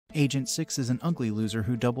Agent 6 is an ugly loser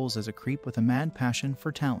who doubles as a creep with a mad passion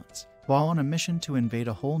for talents. While on a mission to invade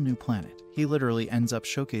a whole new planet, he literally ends up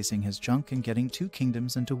showcasing his junk and getting 2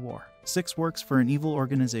 kingdoms into war. 6 works for an evil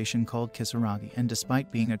organization called Kisaragi, and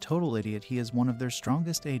despite being a total idiot, he is one of their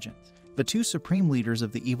strongest agents. The 2 supreme leaders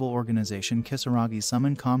of the evil organization Kisaragi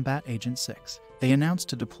summon Combat Agent 6. They announce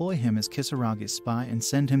to deploy him as Kisaragi's spy and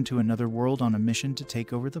send him to another world on a mission to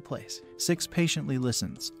take over the place. 6 patiently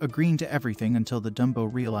listens, agreeing to everything until the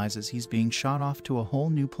Dumbo realizes he's being shot off to a whole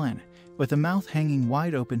new planet. With a mouth hanging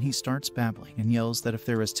wide open, he starts babbling and yells that if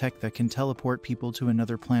there is tech that can teleport people to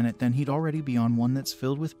another planet, then he'd already be on one that's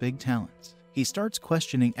filled with big talents. He starts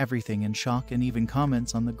questioning everything in shock and even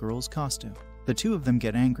comments on the girl's costume. The 2 of them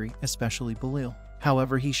get angry, especially Belil.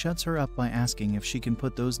 However, he shuts her up by asking if she can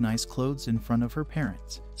put those nice clothes in front of her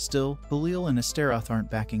parents. Still, Belil and Astaroth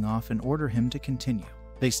aren't backing off and order him to continue.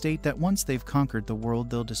 They state that once they've conquered the world,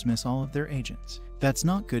 they'll dismiss all of their agents. That's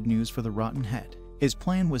not good news for the rotten head. His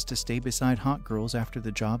plan was to stay beside hot girls after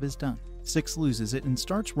the job is done. 6 loses it and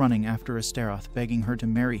starts running after Astaroth, begging her to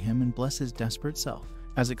marry him and bless his desperate self.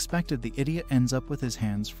 As expected, the idiot ends up with his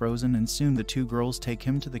hands frozen, and soon the 2 girls take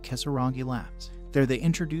him to the Kisaragi labs. There they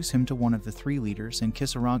introduce him to one of the 3 leaders and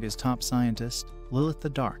Kisaragi's top scientist, Lilith the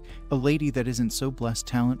Dark, a lady that isn't so blessed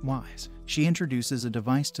talent-wise. She introduces a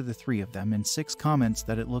device to the 3 of them, and 6 comments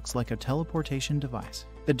that it looks like a teleportation device.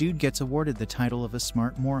 The dude gets awarded the title of a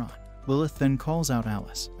smart moron. Lilith then calls out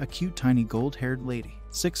Alice, a cute tiny gold-haired lady.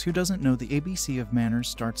 6, who doesn't know the ABC of manners,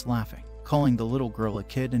 starts laughing, calling the little girl a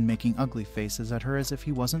kid and making ugly faces at her as if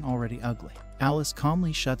he wasn't already ugly. Alice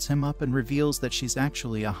calmly shuts him up and reveals that she's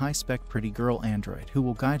actually a high-spec pretty girl android who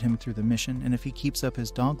will guide him through the mission, and if he keeps up his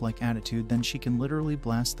dog-like attitude, then she can literally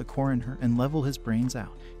blast the core in her and level his brains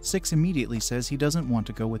out. 6 immediately says he doesn't want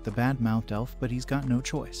to go with the bad-mouthed elf, but he's got no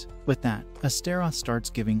choice. With that, Astaroth starts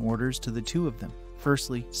giving orders to the 2 of them.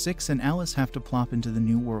 Firstly, 6 and Alice have to plop into the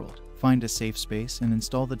new world, find a safe space, and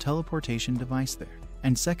install the teleportation device there.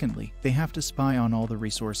 And secondly, they have to spy on all the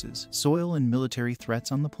resources, soil, and military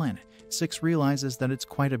threats on the planet. 6 realizes that it's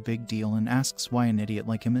quite a big deal and asks why an idiot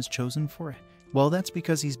like him is chosen for it. Well, that's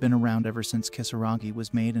because he's been around ever since Kisaragi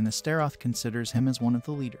was made, and Astaroth considers him as one of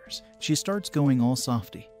the leaders. She starts going all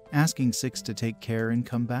softy, asking 6 to take care and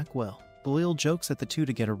come back well. Belil jokes at the 2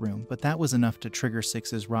 to get a room, but that was enough to trigger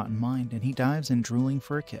 6's rotten mind, and he dives in drooling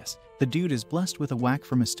for a kiss. The dude is blessed with a whack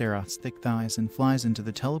from Astaroth's thick thighs and flies into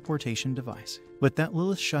the teleportation device. With that,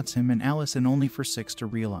 Lilith shuts him and Alice in, only for 6 to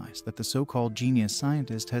realize that the so-called genius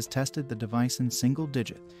scientist has tested the device in single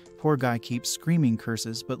digit. Poor guy keeps screaming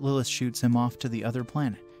curses, but Lilith shoots him off to the other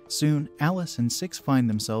planet. Soon, Alice and 6 find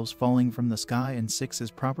themselves falling from the sky, and 6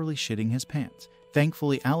 is properly shitting his pants.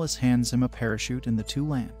 Thankfully, Alice hands him a parachute and the 2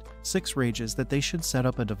 land. 6 rages that they should set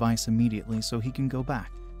up a device immediately so he can go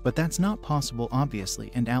back. But that's not possible,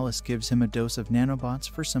 obviously, and Alice gives him a dose of nanobots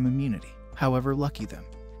for some immunity. However, lucky them,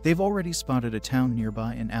 they've already spotted a town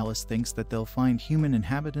nearby, and Alice thinks that they'll find human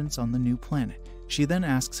inhabitants on the new planet. She then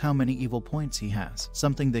asks how many evil points he has,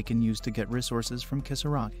 something they can use to get resources from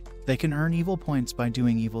Kisaragi. They can earn evil points by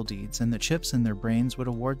doing evil deeds, and the chips in their brains would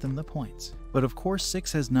award them the points. But of course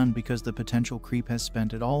 6 has none because the potential creep has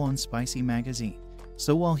spent it all on Spicy Magazine.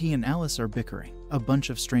 So while he and Alice are bickering, a bunch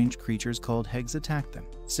of strange creatures called Hegs attack them.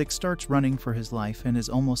 6 starts running for his life and is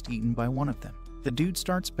almost eaten by one of them. The dude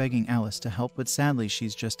starts begging Alice to help, but sadly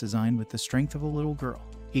she's just designed with the strength of a little girl.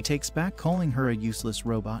 He takes back calling her a useless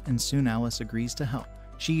robot, and soon Alice agrees to help.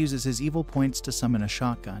 She uses his evil points to summon a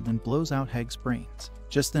shotgun and blows out Heg's brains.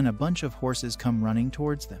 Just then a bunch of horses come running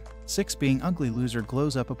towards them. 6, being ugly loser,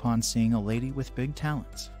 glows up upon seeing a lady with big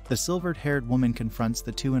talents. The silvered-haired woman confronts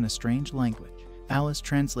the 2 in a strange language. Alice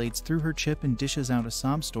translates through her chip and dishes out a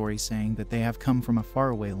sob story saying that they have come from a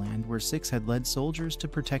faraway land where 6 had led soldiers to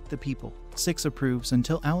protect the people. 6 approves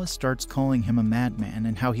until Alice starts calling him a madman,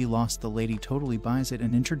 and how he lost the lady totally buys it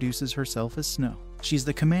and introduces herself as Snow. She's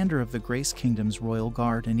the commander of the Grace Kingdom's Royal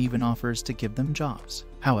Guard and even offers to give them jobs.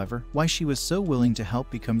 However, why she was so willing to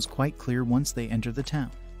help becomes quite clear once they enter the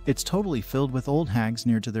town. It's totally filled with old hags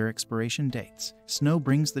near to their expiration dates. Snow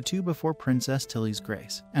brings the 2 before Princess Tilly's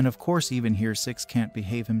grace, and of course even here 6 can't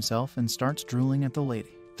behave himself and starts drooling at the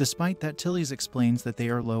lady. Despite that, Tilly's explains that they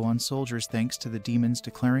are low on soldiers thanks to the demons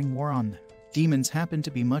declaring war on them. Demons happen to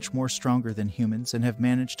be much more stronger than humans and have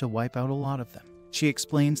managed to wipe out a lot of them. She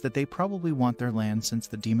explains that they probably want their land since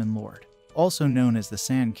the Demon Lord, also known as the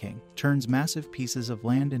Sand King, turns massive pieces of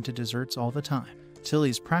land into deserts all the time.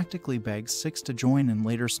 Tilly's practically begs Six to join, and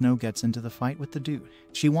later Snow gets into the fight with the dude.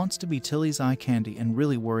 She wants to be Tilly's eye candy and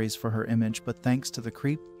really worries for her image, but thanks to the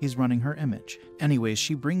creep, he's running her image. Anyways,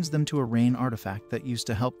 she brings them to a rain artifact that used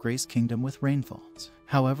to help Grace Kingdom with rainfalls.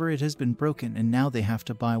 However, it has been broken and now they have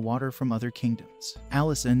to buy water from other kingdoms.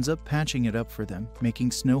 Alice ends up patching it up for them,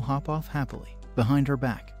 making Snow hop off happily. Behind her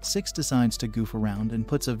back, Six decides to goof around and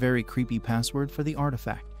puts a very creepy password for the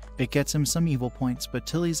artifact. It gets him some evil points, but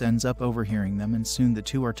Tilly's ends up overhearing them, and soon the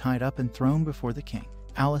two are tied up and thrown before the king.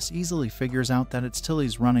 Alice easily figures out that it's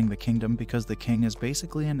Tilly's running the kingdom because the king is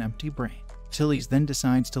basically an empty brain. Tilly's then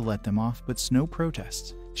decides to let them off, but Snow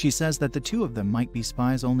protests. She says that the two of them might be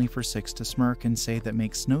spies, only for Six to smirk and say that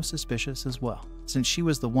makes Snow suspicious as well, since she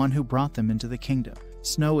was the one who brought them into the kingdom.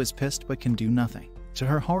 Snow is pissed but can do nothing. To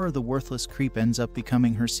her horror, the worthless creep ends up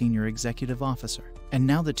becoming her senior executive officer. And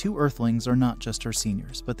now the two Earthlings are not just her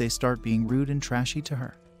seniors, but they start being rude and trashy to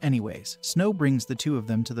her. Anyways, Snow brings the two of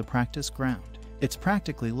them to the practice ground. It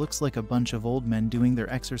practically looks like a bunch of old men doing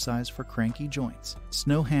their exercise for cranky joints.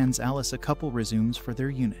 Snow hands Alice a couple resumes for their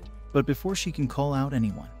unit. But before she can call out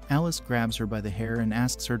anyone, Alice grabs her by the hair and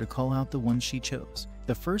asks her to call out the one she chose.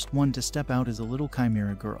 The first one to step out is a little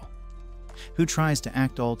chimera girl, who tries to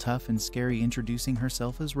act all tough and scary, introducing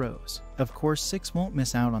herself as Rose. Of course, Six won't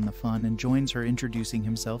miss out on the fun and joins her, introducing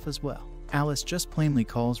himself as well. Alice just plainly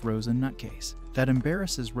calls Rose a nutcase. That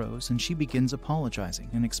embarrasses Rose, and she begins apologizing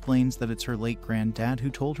and explains that it's her late granddad who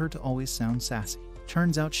told her to always sound sassy.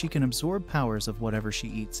 Turns out she can absorb powers of whatever she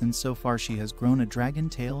eats, and so far she has grown a dragon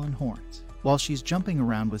tail and horns. While she's jumping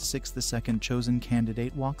around with Six, the second chosen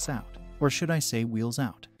candidate walks out. Or should I say wheels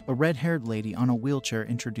out. A red-haired lady on a wheelchair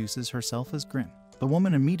introduces herself as Grim. The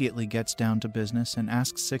woman immediately gets down to business and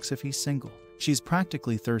asks Six if he's single. She's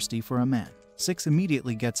practically thirsty for a man. Six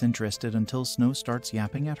immediately gets interested until Snow starts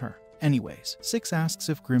yapping at her. Anyways, Six asks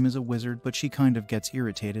if Grim is a wizard, but she kind of gets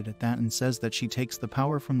irritated at that and says that she takes the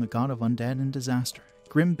power from the god of undead and disaster.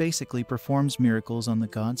 Grim basically performs miracles on the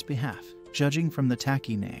god's behalf. Judging from the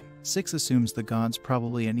tacky name, Six assumes the god's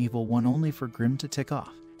probably an evil one, only for Grim to tick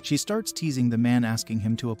off. She starts teasing the man, asking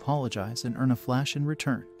him to apologize and earn a flash in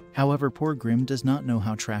return. However, poor Grim does not know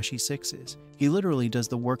how trashy Six is. He literally does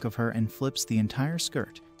the work of her and flips the entire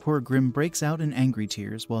skirt. Poor Grim breaks out in angry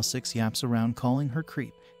tears while Six yaps around calling her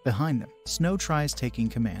creep. Behind them, Snow tries taking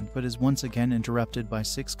command but is once again interrupted by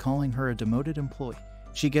Six calling her a demoted employee.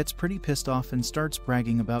 She gets pretty pissed off and starts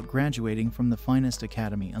bragging about graduating from the finest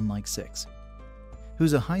academy, unlike Six,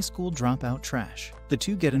 who's a high school dropout trash. The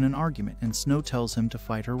two get in an argument and Snow tells him to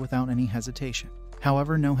fight her without any hesitation.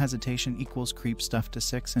 However, no hesitation equals creep stuff to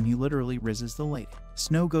Six, and he literally rizzes the lady.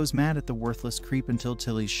 Snow goes mad at the worthless creep until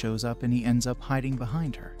Tilly shows up, and he ends up hiding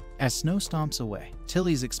behind her. As Snow stomps away,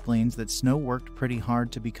 Tilly's explains that Snow worked pretty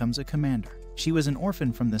hard to become a commander. She was an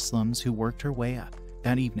orphan from the slums who worked her way up.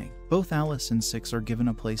 That evening, both Alice and Six are given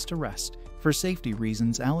a place to rest. For safety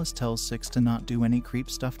reasons, Alice tells Six to not do any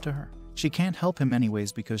creep stuff to her. She can't help him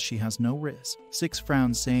anyways because she has no riz. Six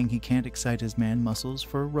frowns, saying he can't excite his man muscles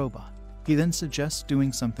for a robot. He then suggests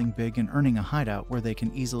doing something big and earning a hideout where they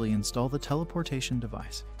can easily install the teleportation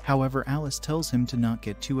device. However, Alice tells him to not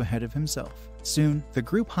get too ahead of himself. Soon, the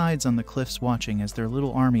group hides on the cliffs, watching as their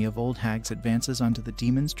little army of old hags advances onto the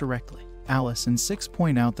demons directly. Alice and Six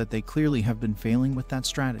point out that they clearly have been failing with that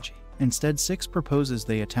strategy. Instead, Six proposes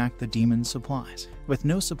they attack the demons' supplies. With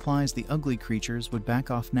no supplies, the ugly creatures would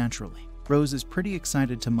back off naturally. Rose is pretty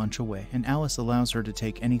excited to munch away, and Alice allows her to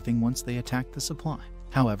take anything once they attack the supply.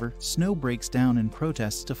 However, Snow breaks down and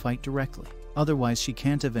protests to fight directly. Otherwise, she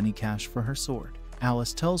can't have any cash for her sword.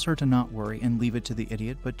 Alice tells her to not worry and leave it to the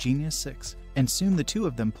idiot but genius Six. And soon the two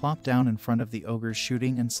of them plop down in front of the ogres,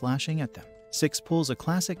 shooting and slashing at them. Six pulls a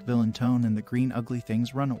classic villain tone and the green ugly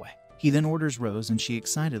things run away. He then orders Rose, and she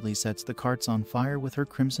excitedly sets the carts on fire with her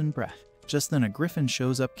crimson breath. Just then a griffin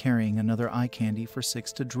shows up carrying another eye candy for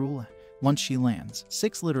Six to drool at. Once she lands,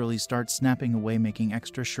 Six literally starts snapping away, making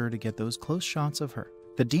extra sure to get those close shots of her.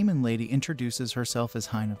 The demon lady introduces herself as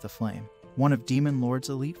Hein of the Flame, one of Demon Lord's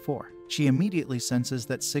Elite Four. She immediately senses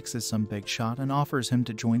that Six is some big shot and offers him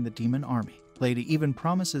to join the demon army. Lady even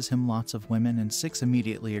promises him lots of women, and Six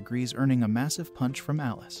immediately agrees, earning a massive punch from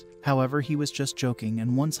Alice. However, he was just joking,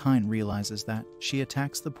 and once Hein realizes that, she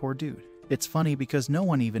attacks the poor dude. It's funny because no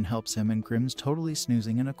one even helps him, and Grim's totally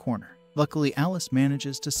snoozing in a corner. Luckily, Alice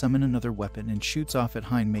manages to summon another weapon and shoots off at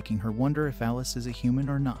Hein, making her wonder if Alice is a human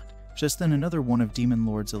or not. Just then another one of Demon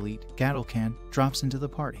Lord's Elite, Gattlecan, drops into the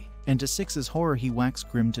party, and to Six's horror he whacks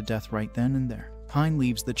Grim to death right then and there. Hein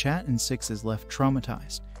leaves the chat and Six is left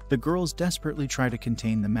traumatized. The girls desperately try to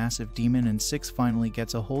contain the massive demon, and Six finally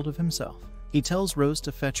gets a hold of himself. He tells Rose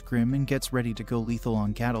to fetch Grim and gets ready to go lethal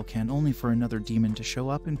on Gattlecan, only for another demon to show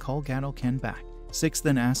up and call Gattlecan back. 6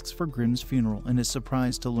 then asks for Grim's funeral and is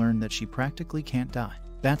surprised to learn that she practically can't die.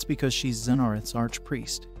 That's because she's Xenareth's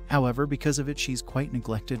archpriest. However, because of it she's quite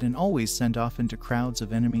neglected and always sent off into crowds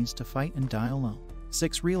of enemies to fight and die alone.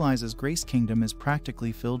 6 realizes Grace Kingdom is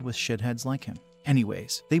practically filled with shitheads like him.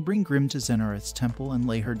 Anyways, they bring Grim to Xenareth's temple and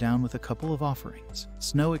lay her down with a couple of offerings.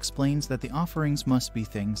 Snow explains that the offerings must be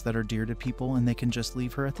things that are dear to people and they can just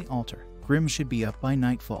leave her at the altar. Grim should be up by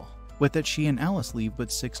nightfall. With that, she and Alice leave,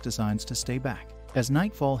 but 6 decides to stay back. As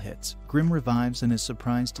nightfall hits, Grim revives and is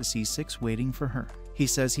surprised to see 6 waiting for her. He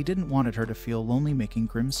says he didn't want her to feel lonely, making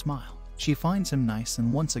Grim smile. She finds him nice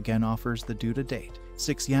and once again offers the dude a date.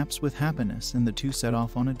 6 yaps with happiness and the two set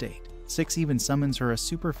off on a date. 6 even summons her a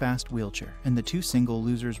super fast wheelchair, and the two single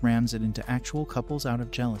losers rams it into actual couples out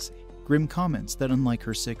of jealousy. Grim comments that unlike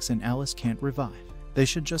her, 6 and Alice can't revive. They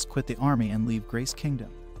should just quit the army and leave Grace Kingdom.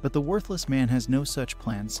 But the worthless man has no such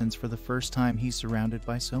plan, since for the first time he's surrounded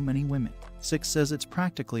by so many women. 6 says it's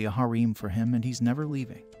practically a harem for him and he's never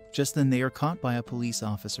leaving. Just then they are caught by a police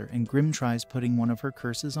officer and Grim tries putting one of her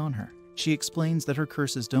curses on her. She explains that her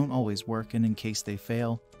curses don't always work and in case they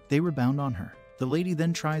fail, they rebound on her. The lady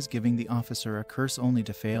then tries giving the officer a curse only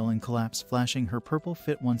to fail and collapse, flashing her purple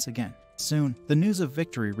fit once again. Soon, the news of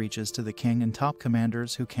victory reaches to the king and top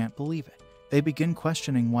commanders, who can't believe it. They begin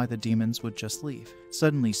questioning why the demons would just leave.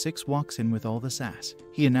 Suddenly 6 walks in with all the sass.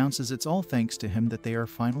 He announces it's all thanks to him that they are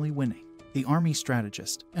finally winning. The army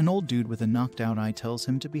strategist, an old dude with a knocked out eye, tells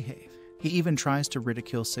him to behave. He even tries to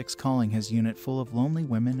ridicule 6, calling his unit full of lonely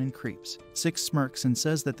women and creeps. 6 smirks and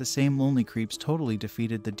says that the same lonely creeps totally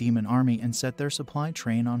defeated the demon army and set their supply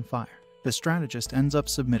train on fire. The strategist ends up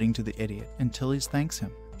submitting to the idiot and Tilly's thanks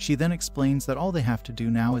him. She then explains that all they have to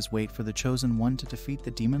do now is wait for the chosen one to defeat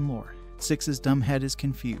the demon lord. 6's dumb head is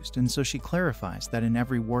confused, and so she clarifies that in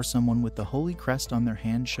every war someone with the holy crest on their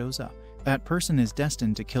hand shows up. That person is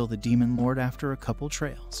destined to kill the demon lord after a couple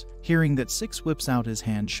trails. Hearing that, 6 whips out his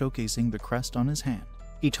hand, showcasing the crest on his hand.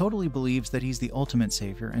 He totally believes that he's the ultimate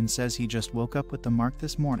savior and says he just woke up with the mark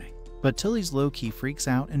this morning. But Tilly's low-key freaks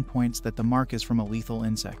out and points that the mark is from a lethal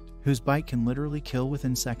insect, whose bite can literally kill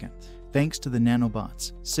within seconds. Thanks to the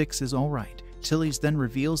nanobots, 6 is alright. Tilly's then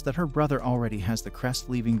reveals that her brother already has the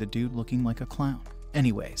crest, leaving the dude looking like a clown.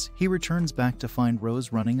 Anyways, he returns back to find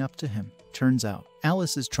Rose running up to him. Turns out,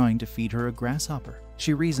 Alice is trying to feed her a grasshopper.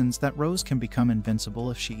 She reasons that Rose can become invincible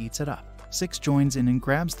if she eats it up. 6 joins in and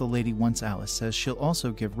grabs the lady once Alice says she'll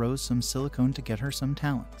also give Rose some silicone to get her some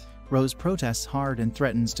talent. Rose protests hard and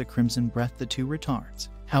threatens to crimson breath the two retards.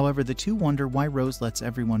 However, the two wonder why Rose lets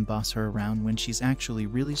everyone boss her around when she's actually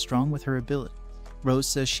really strong with her ability. Rose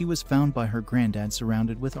says she was found by her granddad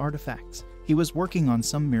surrounded with artifacts. He was working on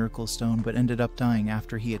some miracle stone but ended up dying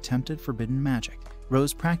after he attempted forbidden magic.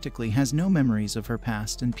 Rose practically has no memories of her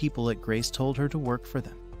past, and people at Grace told her to work for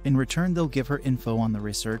them. In return, they'll give her info on the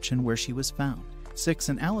research and where she was found. 6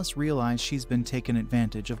 and Alice realize she's been taken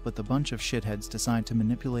advantage of, but the bunch of shitheads decide to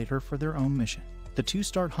manipulate her for their own mission. The two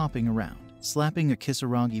start hopping around, slapping a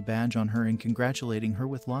Kisaragi badge on her and congratulating her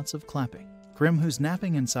with lots of clapping. Grim, who's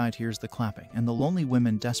napping inside, hears the clapping, and the lonely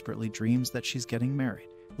woman desperately dreams that she's getting married.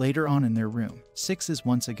 Later on in their room, 6 is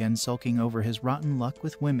once again sulking over his rotten luck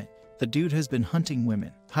with women. The dude has been hunting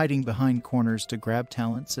women, hiding behind corners to grab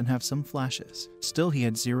talents and have some flashes. Still, he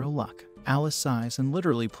had zero luck. Alice sighs and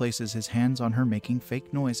literally places his hands on her, making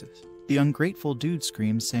fake noises. The ungrateful dude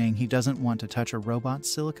screams, saying he doesn't want to touch a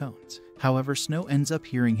robot's silicones. However, Snow ends up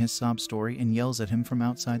hearing his sob story and yells at him from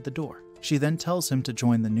outside the door. She then tells him to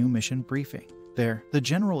join the new mission briefing. There, the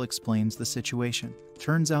general explains the situation.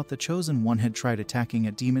 Turns out the chosen one had tried attacking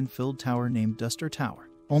a demon-filled tower named Duster Tower.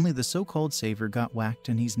 Only the so-called savior got whacked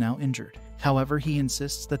and he's now injured. However, he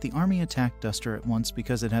insists that the army attack Duster at once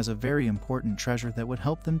because it has a very important treasure that would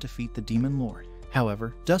help them defeat the demon lord.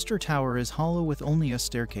 However, Duster Tower is hollow with only a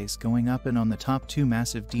staircase going up, and on the top 2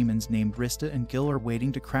 massive demons named Rista and Gil are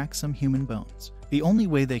waiting to crack some human bones. The only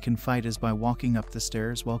way they can fight is by walking up the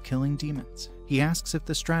stairs while killing demons. He asks if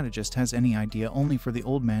the strategist has any idea, only for the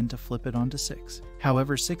old man to flip it onto 6.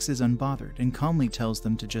 However, 6 is unbothered and calmly tells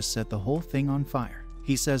them to just set the whole thing on fire.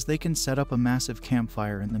 He says they can set up a massive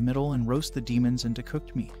campfire in the middle and roast the demons into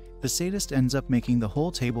cooked meat. The sadist ends up making the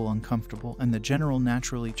whole table uncomfortable, and the general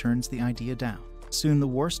naturally turns the idea down. Soon the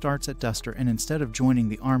war starts at Duster, and instead of joining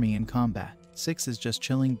the army in combat, 6 is just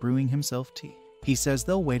chilling, brewing himself tea. He says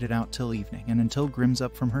they'll wait it out till evening and until Grim's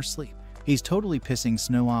up from her sleep. He's totally pissing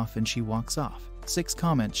Snow off and she walks off. 6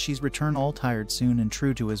 comments she's return all tired soon, and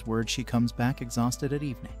true to his word, she comes back exhausted at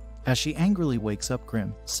evening. As she angrily wakes up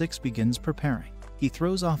Grim, 6 begins preparing. He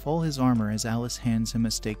throws off all his armor as Alice hands him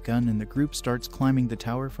a stake gun and the group starts climbing the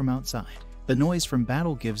tower from outside. The noise from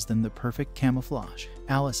battle gives them the perfect camouflage.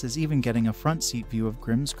 Alice is even getting a front seat view of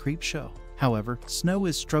Grimm's creep show. However, Snow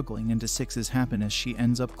is struggling, and to Six's happiness she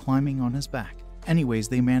ends up climbing on his back. Anyways,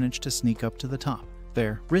 they manage to sneak up to the top.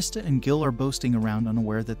 There, Rista and Gil are boasting around,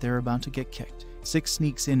 unaware that they're about to get kicked. Six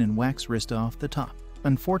sneaks in and whacks Rista off the top.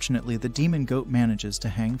 Unfortunately, the demon goat manages to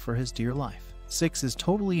hang for his dear life. Six is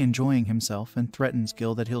totally enjoying himself and threatens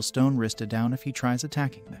Gil that he'll stone Rista down if he tries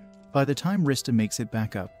attacking them. By the time Rista makes it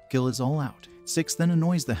back up, Gil is all out. Six then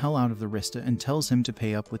annoys the hell out of the Rista and tells him to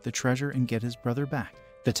pay up with the treasure and get his brother back.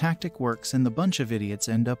 The tactic works and the bunch of idiots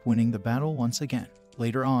end up winning the battle once again.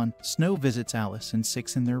 Later on, Snow visits Alice and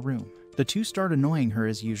Six in their room. The two start annoying her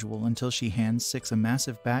as usual until she hands Six a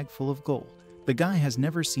massive bag full of gold. The guy has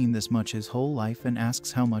never seen this much his whole life and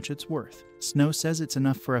asks how much it's worth. Snow says it's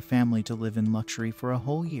enough for a family to live in luxury for a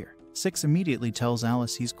whole year. Six immediately tells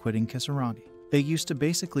Alice he's quitting Kisaragi. They used to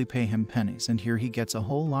basically pay him pennies, and here he gets a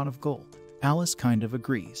whole lot of gold. Alice kind of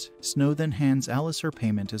agrees. Snow then hands Alice her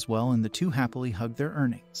payment as well, and the two happily hug their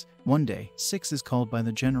earnings. One day, Six is called by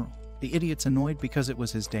the general. The idiot's annoyed because it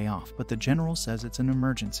was his day off, but the general says it's an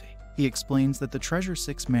emergency. He explains that the treasure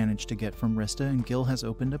Six managed to get from Rista and Gil has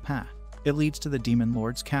opened a path. It leads to the Demon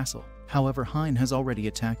Lord's castle. However, Hein has already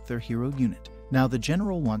attacked their hero unit. Now the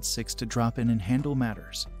general wants Six to drop in and handle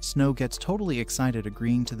matters. Snow gets totally excited,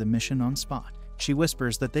 agreeing to the mission on spot. She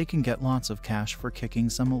whispers that they can get lots of cash for kicking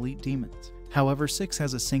some elite demons. However, Six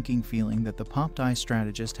has a sinking feeling that the popped eye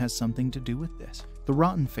strategist has something to do with this. The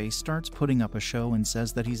rotten face starts putting up a show and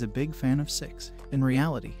says that he's a big fan of Six. In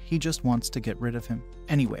reality, he just wants to get rid of him.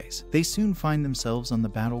 Anyways, they soon find themselves on the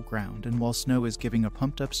battleground, and while Snow is giving a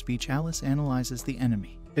pumped-up speech, Alice analyzes the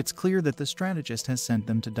enemy. It's clear that the strategist has sent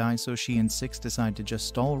them to die, so she and Six decide to just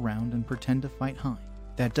stall around and pretend to fight Hein.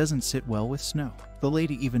 That doesn't sit well with Snow. The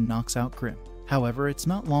lady even knocks out Grimm. However, it's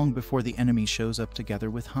not long before the enemy shows up together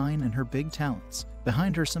with Hein and her big talents.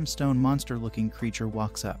 Behind her, some stone monster-looking creature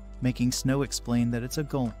walks up, making Snow explain that it's a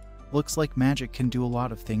golem. Looks like magic can do a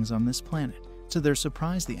lot of things on this planet. To their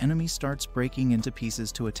surprise, the enemy starts breaking into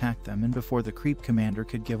pieces to attack them, and before the creep commander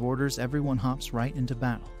could give orders, everyone hops right into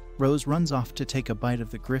battle. Rose runs off to take a bite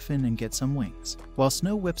of the griffin and get some wings, while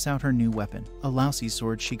Snow whips out her new weapon, a lousy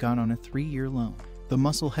sword she got on a 3-year loan. The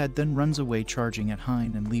musclehead then runs away, charging at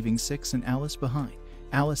Hein and leaving Six and Alice behind.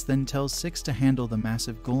 Alice then tells Six to handle the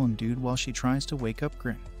massive golem dude while she tries to wake up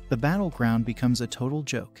Grimm. The battleground becomes a total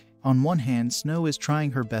joke. On one hand, Snow is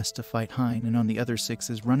trying her best to fight Hein, and on the other, Six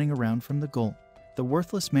is running around from the golem. The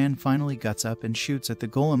worthless man finally guts up and shoots at the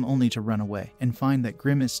golem, only to run away and find that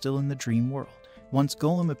Grimm is still in the dream world. Once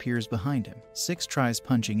Golem appears behind him, Six tries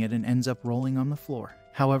punching it and ends up rolling on the floor.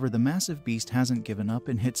 However, the massive beast hasn't given up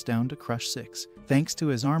and hits down to crush Six. Thanks to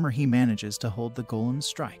his armor, he manages to hold the Golem's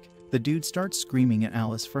strike. The dude starts screaming at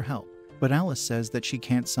Alice for help, but Alice says that she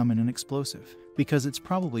can't summon an explosive because it's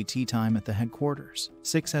probably tea time at the headquarters.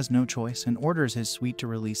 Six has no choice and orders his suite to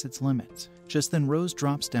release its limits. Just then, Rose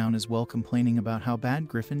drops down as well, complaining about how bad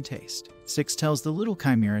Griffin tastes. Six tells the little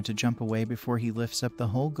chimera to jump away before he lifts up the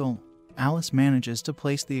whole golem. Alice manages to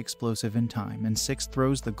place the explosive in time, and Six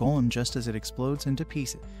throws the golem just as it explodes into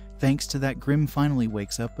pieces. Thanks to that, Grimm finally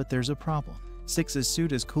wakes up, but there's a problem. Six's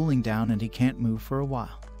suit is cooling down and he can't move for a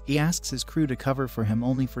while. He asks his crew to cover for him,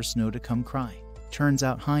 only for Snow to come crying. Turns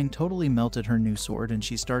out Hein totally melted her new sword, and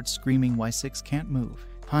she starts screaming why Six can't move.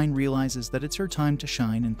 Hein realizes that it's her time to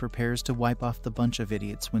shine and prepares to wipe off the bunch of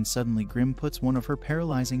idiots when suddenly Grimm puts one of her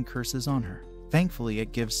paralyzing curses on her. Thankfully,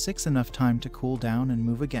 it gives Six enough time to cool down and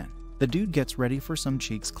move again. The dude gets ready for some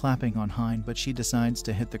cheeks clapping on Hein, but she decides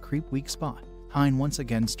to hit the creep weak spot. Hein once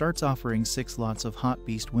again starts offering Six lots of hot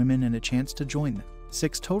beast women and a chance to join them.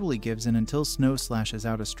 Six totally gives in until Snow slashes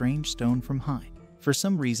out a strange stone from Hein. For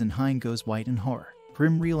some reason, Hein goes white in horror.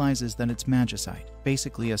 Grimm realizes that it's magicite,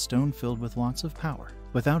 basically a stone filled with lots of power.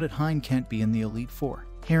 Without it, Hein can't be in the Elite Four.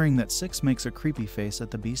 Hearing that, Six makes a creepy face at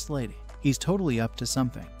the beast lady. He's totally up to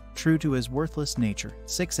something. True to his worthless nature,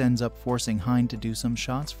 Six ends up forcing Hein to do some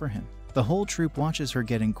shots for him. The whole troop watches her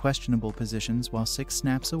get in questionable positions while Six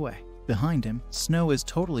snaps away. Behind him, Snow is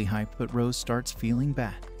totally hyped, but Rose starts feeling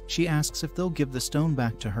bad. She asks if they'll give the stone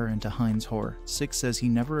back to her, and to Hein's horror, Six says he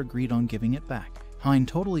never agreed on giving it back. Hein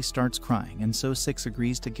totally starts crying, and so Six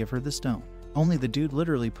agrees to give her the stone. Only the dude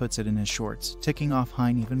literally puts it in his shorts, ticking off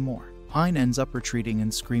Hein even more. Hein ends up retreating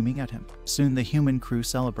and screaming at him. Soon the human crew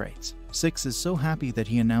celebrates. Six is so happy that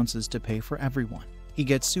he announces to pay for everyone. He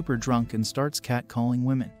gets super drunk and starts catcalling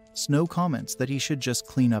women. Snow comments that he should just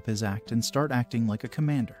clean up his act and start acting like a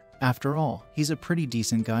commander. After all, he's a pretty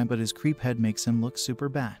decent guy, but his creep head makes him look super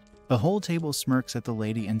bad. The whole table smirks at the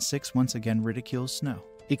lady and Six once again ridicules Snow.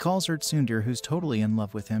 He calls her tsundere, who's totally in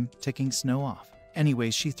love with him, ticking Snow off.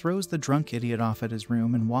 Anyways, she throws the drunk idiot off at his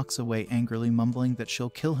room and walks away angrily, mumbling that she'll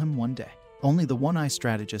kill him one day. Only the one-eye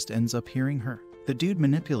strategist ends up hearing her. The dude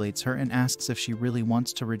manipulates her and asks if she really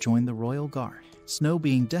wants to rejoin the royal guard. Snow,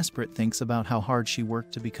 being desperate, thinks about how hard she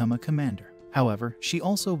worked to become a commander. However, she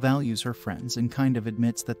also values her friends and kind of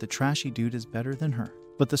admits that the trashy dude is better than her.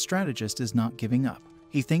 But the strategist is not giving up.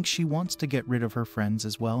 He thinks she wants to get rid of her friends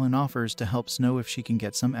as well and offers to help Snow if she can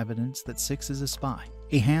get some evidence that Six is a spy.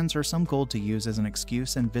 He hands her some gold to use as an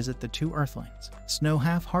excuse and visit the two Earthlings. Snow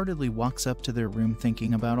half-heartedly walks up to their room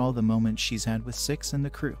thinking about all the moments she's had with Six and the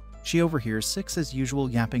crew. She overhears Six as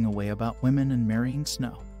usual yapping away about women and marrying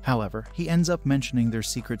Snow. However, he ends up mentioning their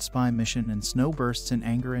secret spy mission and Snow bursts in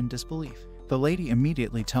anger and disbelief. The lady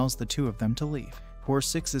immediately tells the two of them to leave. Poor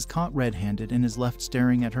Six is caught red-handed and is left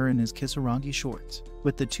staring at her in his Kisaragi shorts.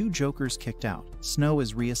 With the two jokers kicked out, Snow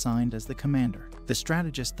is reassigned as the commander. The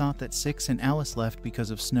strategist thought that Six and Alice left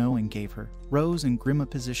because of Snow and gave her, Rose and Grim, a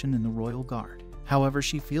position in the Royal Guard. However,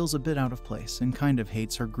 she feels a bit out of place and kind of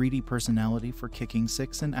hates her greedy personality for kicking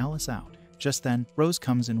Six and Alice out. Just then, Rose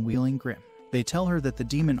comes in wheeling Grim. They tell her that the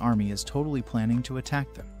demon army is totally planning to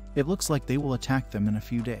attack them. It looks like they will attack them in a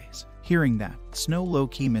few days. Hearing that, Snow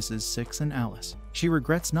low-key misses Six and Alice. She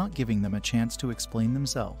regrets not giving them a chance to explain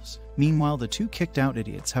themselves. Meanwhile, the two kicked-out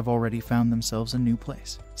idiots have already found themselves a new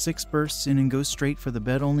place. Six bursts in and goes straight for the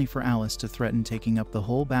bed, only for Alice to threaten taking up the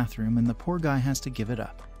whole bathroom, and the poor guy has to give it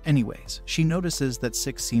up. Anyways, she notices that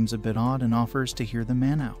Six seems a bit odd and offers to hear the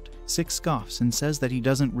man out. Six scoffs and says that he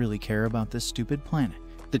doesn't really care about this stupid planet.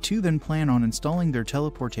 The two then plan on installing their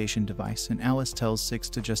teleportation device, and Alice tells Six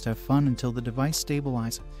to just have fun until the device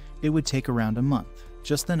stabilizes. It would take around a month.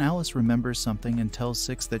 Just then Alice remembers something and tells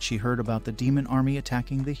Six that she heard about the demon army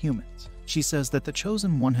attacking the humans. She says that the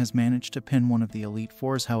Chosen One has managed to pin one of the Elite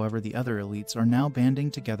Fours, however the other elites are now banding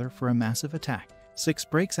together for a massive attack. Six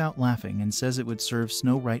breaks out laughing and says it would serve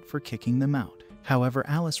Snow right for kicking them out. However,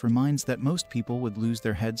 Alice reminds that most people would lose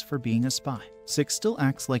their heads for being a spy. Six still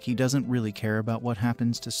acts like he doesn't really care about what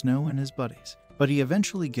happens to Snow and his buddies. But he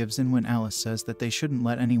eventually gives in when Alice says that they shouldn't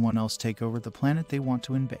let anyone else take over the planet they want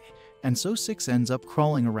to invade. And so Six ends up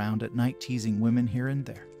crawling around at night teasing women here and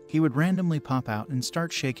there. He would randomly pop out and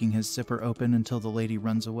start shaking his zipper open until the lady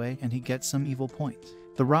runs away and he gets some evil points.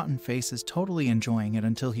 The rotten face is totally enjoying it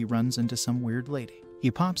until he runs into some weird lady. He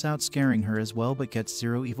pops out scaring her as well but gets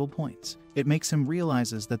 0 evil points. It makes him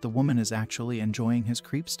realizes that the woman is actually enjoying his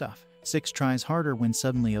creep stuff. Six tries harder when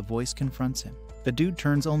suddenly a voice confronts him. The dude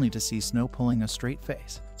turns only to see Snow pulling a straight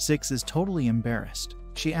face. Six is totally embarrassed.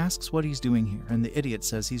 She asks what he's doing here and the idiot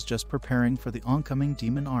says he's just preparing for the oncoming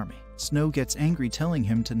demon army. Snow gets angry, telling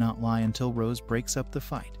him to not lie until Rose breaks up the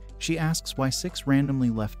fight. She asks why Six randomly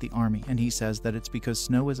left the army and he says that it's because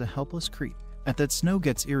Snow is a helpless creep. At that, Snow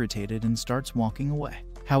gets irritated and starts walking away.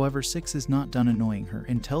 However, Six is not done annoying her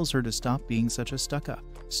and tells her to stop being such a stuck-up.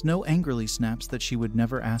 Snow angrily snaps that she would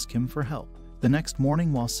never ask him for help. The next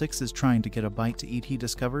morning, while Six is trying to get a bite to eat, he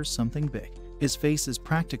discovers something big. His face is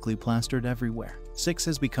practically plastered everywhere. Six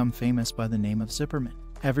has become famous by the name of Zipperman.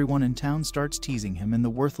 Everyone in town starts teasing him and the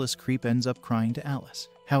worthless creep ends up crying to Alice.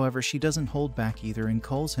 However, she doesn't hold back either and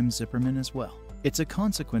calls him Zipperman as well. It's a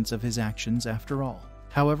consequence of his actions after all.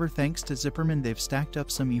 However, thanks to Zipperman, they've stacked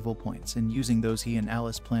up some evil points, and using those he and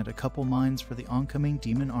Alice plant a couple mines for the oncoming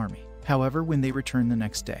demon army. However, when they return the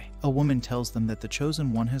next day, a woman tells them that the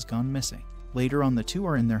Chosen One has gone missing. Later on, the two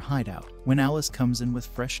are in their hideout when Alice comes in with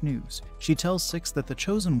fresh news. She tells Six that the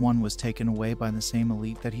Chosen One was taken away by the same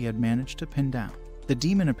elite that he had managed to pin down. The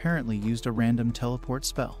demon apparently used a random teleport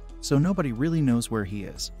spell, so nobody really knows where he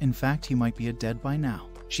is. In fact, he might be dead by now.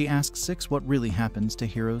 She asks Six what really happens to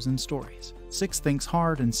heroes in stories. Six thinks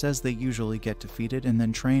hard and says they usually get defeated and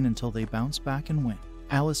then train until they bounce back and win.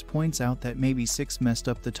 Alice points out that maybe Six messed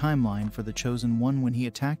up the timeline for the Chosen One when he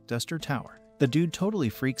attacked Duster Tower. The dude totally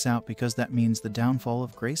freaks out because that means the downfall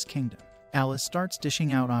of Grace Kingdom. Alice starts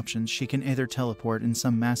dishing out options. She can either teleport in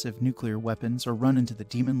some massive nuclear weapons or run into the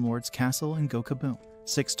Demon Lord's castle and go kaboom.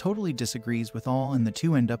 Six totally disagrees with all and the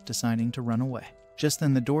two end up deciding to run away. Just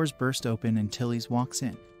then the doors burst open and Tilly's walks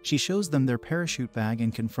in. She shows them their parachute bag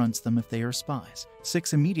and confronts them if they are spies.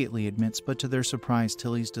 Six immediately admits, but to their surprise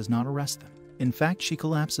Tilly's does not arrest them. In fact, she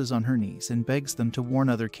collapses on her knees and begs them to warn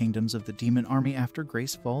other kingdoms of the demon army after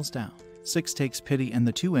Grace falls down. Six takes pity and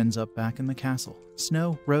the two ends up back in the castle.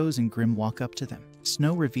 Snow, Rose, and Grim walk up to them.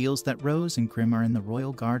 Snow reveals that Rose and Grim are in the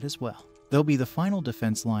royal guard as well. They'll be the final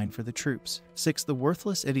defense line for the troops. Six, the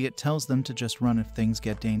worthless idiot, tells them to just run if things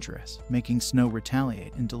get dangerous, making Snow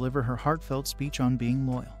retaliate and deliver her heartfelt speech on being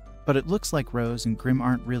loyal. But it looks like Rose and Grim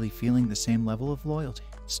aren't really feeling the same level of loyalty.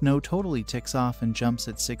 Snow totally ticks off and jumps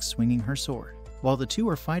at Six, swinging her sword. While the two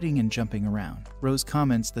are fighting and jumping around, Rose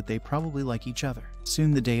comments that they probably like each other.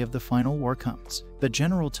 Soon the day of the final war comes. The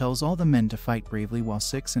general tells all the men to fight bravely while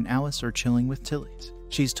Six and Alice are chilling with Tilly's.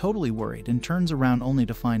 She's totally worried and turns around only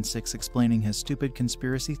to find Six explaining his stupid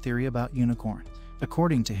conspiracy theory about unicorns.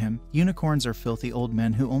 According to him, unicorns are filthy old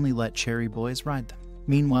men who only let cherry boys ride them.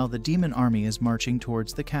 Meanwhile, the demon army is marching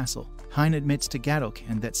towards the castle. Hein admits to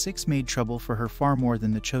Gadokan that Six made trouble for her far more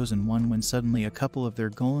than the Chosen One when suddenly a couple of their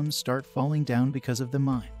golems start falling down because of the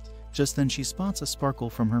mines. Just then she spots a sparkle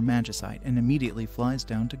from her magicite and immediately flies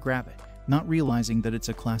down to grab it, not realizing that it's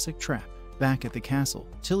a classic trap. Back at the castle,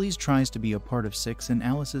 Tilly's tries to be a part of Six and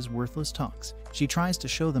Alice's worthless talks. She tries to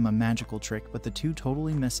show them a magical trick, but the two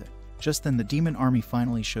totally miss it. Just then the demon army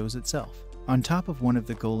finally shows itself. On top of one of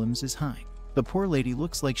the golems is Hein. The poor lady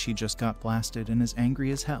looks like she just got blasted and is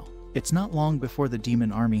angry as hell. It's not long before the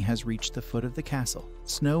demon army has reached the foot of the castle.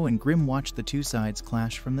 Snow and Grim watch the two sides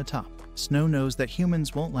clash from the top. Snow knows that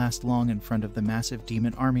humans won't last long in front of the massive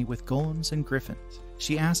demon army with golems and griffins.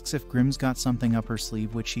 She asks if Grim's got something up her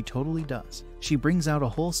sleeve, which she totally does. She brings out a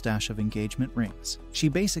whole stash of engagement rings. She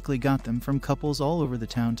basically got them from couples all over the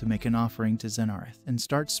town to make an offering to Zenareth and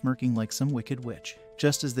starts smirking like some wicked witch.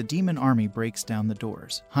 Just as the demon army breaks down the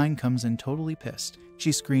doors, Hein comes in totally pissed.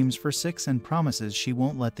 She screams for Six and promises she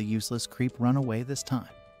won't let the useless creep run away this time.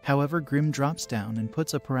 However, Grim drops down and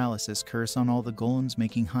puts a paralysis curse on all the golems,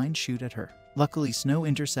 making Hein shoot at her. Luckily, Snow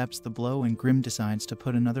intercepts the blow and Grim decides to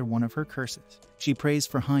put another one of her curses. She prays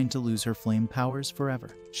for Hein to lose her flame powers forever.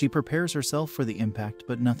 She prepares herself for the impact,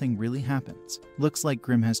 but nothing really happens. Looks like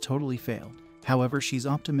Grim has totally failed. However, she's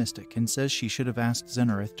optimistic and says she should have asked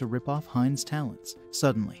Zenareth to rip off Hein's talents.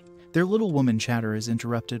 Suddenly, their little woman chatter is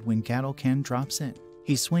interrupted when Gadokan drops in.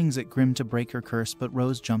 He swings at Grim to break her curse, but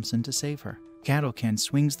Rose jumps in to save her. Gadokan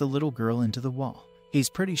swings the little girl into the wall. He's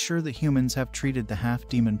pretty sure the humans have treated the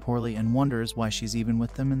half-demon poorly and wonders why she's even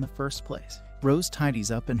with them in the first place. Rose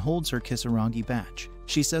tidies up and holds her Kisaragi badge.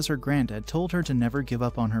 She says her granddad told her to never give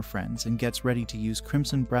up on her friends and gets ready to use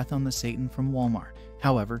Crimson Breath on the Satan from Walmart.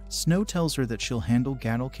 However, Snow tells her that she'll handle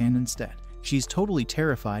Gadokan instead. She's totally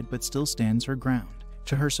terrified but still stands her ground.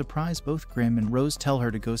 To her surprise, both Grim and Rose tell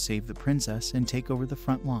her to go save the princess and take over the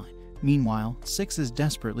front line. Meanwhile, Six is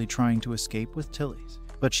desperately trying to escape with Tilly's,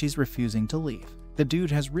 but she's refusing to leave. The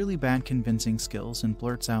dude has really bad convincing skills and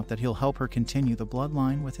blurts out that he'll help her continue the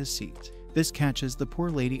bloodline with his seeds. This catches the poor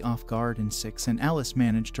lady off guard, and Six and Alice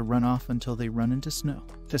manage to run off until they run into Snow.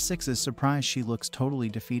 To Six's surprise, she looks totally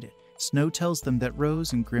defeated. Snow tells them that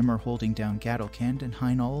Rose and Grim are holding down Gadokan and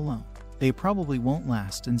Hein all alone. They probably won't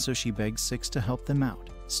last, and so she begs Six to help them out.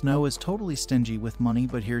 Snow is totally stingy with money,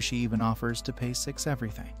 but here she even offers to pay Six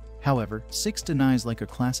everything. However, Six denies like a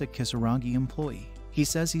classic Kisaragi employee. He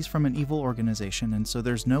says he's from an evil organization and so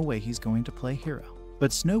there's no way he's going to play hero.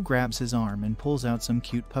 But Snow grabs his arm and pulls out some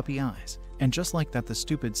cute puppy eyes, and just like that the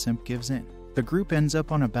stupid simp gives in. The group ends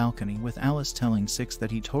up on a balcony with Alice telling Six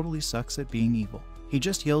that he totally sucks at being evil. He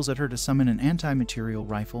just yells at her to summon an anti-material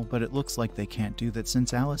rifle, but it looks like they can't do that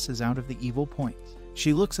since Alice is out of the evil points.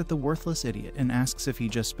 She looks at the worthless idiot and asks if he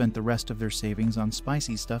just spent the rest of their savings on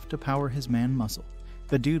spicy stuff to power his man muscle.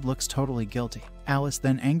 The dude looks totally guilty. Alice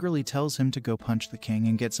then angrily tells him to go punch the king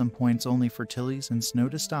and get some points, only for Tilly's and Snow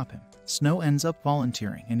to stop him. Snow ends up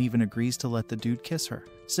volunteering and even agrees to let the dude kiss her.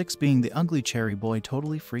 Six, being the ugly cherry boy,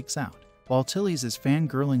 totally freaks out. While Tilly's is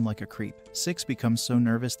fangirling like a creep, Six becomes so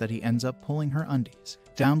nervous that he ends up pulling her undies.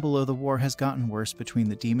 Down below, the war has gotten worse between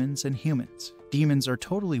the demons and humans. Demons are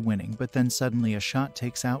totally winning, but then suddenly a shot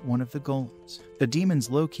takes out one of the golems. The demons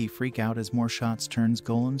low-key freak out as more shots turns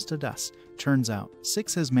golems to dust. Turns out,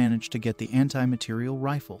 Six has managed to get the anti-material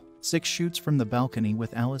rifle. Six shoots from the balcony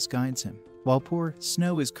with Alice guides him. While poor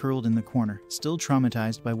Snow is curled in the corner, still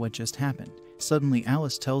traumatized by what just happened. Suddenly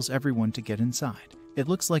Alice tells everyone to get inside. It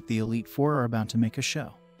looks like the Elite Four are about to make a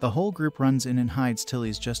show. The whole group runs in and hides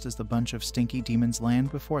Tilly's just as the bunch of stinky demons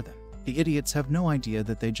land before them. The idiots have no idea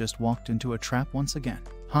that they just walked into a trap once again.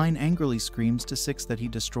 Hein angrily screams to Six that he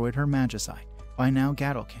destroyed her magicite. By now,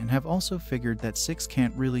 Gadokan have also figured that Six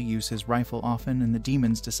can't really use his rifle often, and the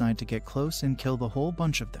demons decide to get close and kill the whole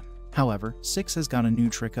bunch of them. However, Six has got a new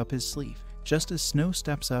trick up his sleeve. Just as Snow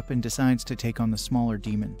steps up and decides to take on the smaller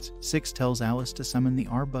demons, Six tells Alice to summon the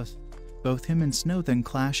Arbuz. Both him and Snow then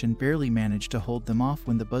clash and barely manage to hold them off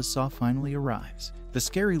when the buzzsaw finally arrives. The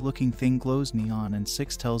scary-looking thing glows neon and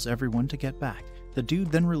Six tells everyone to get back. The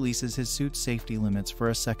dude then releases his suit's safety limits for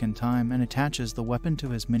a second time and attaches the weapon to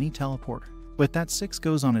his mini teleporter. With that, Six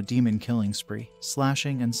goes on a demon killing spree,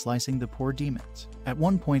 slashing and slicing the poor demons. At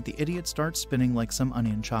one point, the idiot starts spinning like some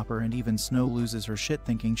onion chopper, and even Snow loses her shit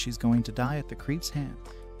thinking she's going to die at the creep's hand.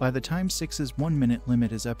 By the time Six's 1 minute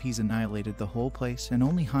limit is up, he's annihilated the whole place and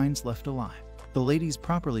only Heinz left alive. The lady's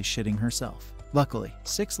properly shitting herself. Luckily,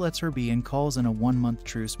 Six lets her be and calls in a 1-month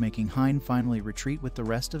truce, making Hein finally retreat with the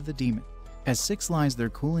rest of the demon. As Six lies there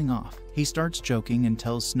cooling off, he starts joking and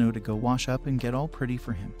tells Snow to go wash up and get all pretty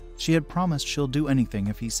for him. She had promised she'll do anything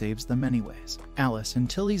if he saves them anyways. Alice and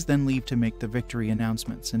Tilly's then leave to make the victory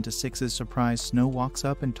announcements, and to Six's surprise, Snow walks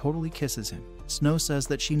up and totally kisses him. Snow says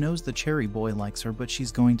that she knows the cherry boy likes her, but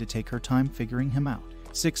she's going to take her time figuring him out.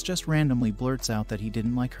 Six just randomly blurts out that he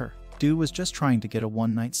didn't like her. Dude was just trying to get a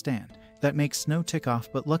one-night stand. That makes Snow tick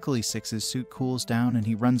off, but luckily Six's suit cools down and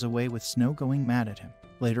he runs away with Snow going mad at him.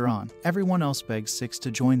 Later on, everyone else begs Six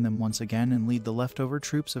to join them once again and lead the leftover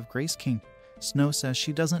troops of Grace King. Snow says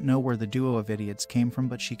she doesn't know where the duo of idiots came from,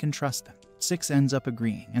 but she can trust them. Six ends up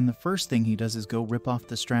agreeing, and the first thing he does is go rip off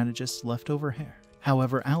the strategist's leftover hair.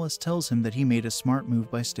 However, Alice tells him that he made a smart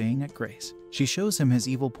move by staying at Grace. She shows him his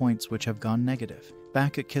evil points, which have gone negative.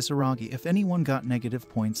 Back at Kisaragi, if anyone got negative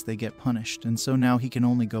points, they get punished, and so now he can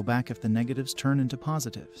only go back if the negatives turn into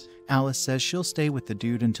positives. Alice says she'll stay with the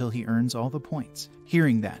dude until he earns all the points.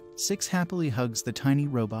 Hearing that, Six happily hugs the tiny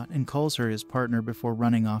robot and calls her his partner before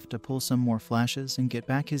running off to pull some more flashes and get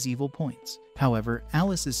back his evil points. However,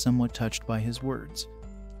 Alice is somewhat touched by his words.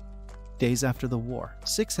 Days after the war,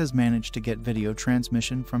 Six has managed to get video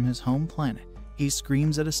transmission from his home planet. He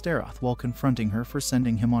screams at Astaroth while confronting her for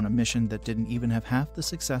sending him on a mission that didn't even have half the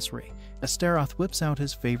success rate. Astaroth whips out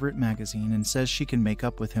his favorite magazine and says she can make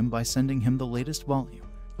up with him by sending him the latest volume.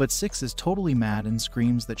 But Six is totally mad and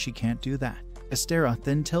screams that she can't do that. Astaroth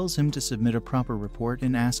then tells him to submit a proper report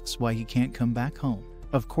and asks why he can't come back home.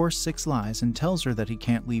 Of course, Six lies and tells her that he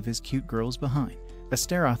can't leave his cute girls behind.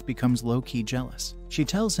 Astaroth becomes low-key jealous. She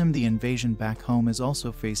tells him the invasion back home is also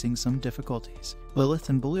facing some difficulties. Lilith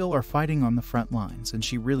and Belial are fighting on the front lines, and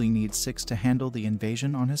she really needs Six to handle the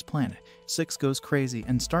invasion on his planet. Six goes crazy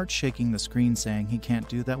and starts shaking the screen, saying he can't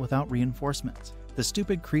do that without reinforcements. The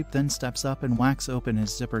stupid creep then steps up and whacks open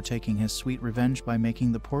his zipper, taking his sweet revenge by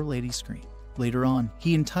making the poor lady scream. Later on,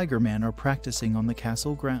 he and Tiger Man are practicing on the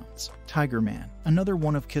castle grounds. Tiger Man, another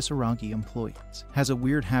one of Kisaragi employees, has a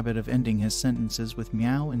weird habit of ending his sentences with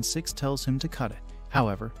meow, and Six tells him to cut it.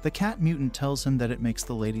 However, the cat mutant tells him that it makes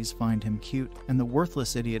the ladies find him cute, and the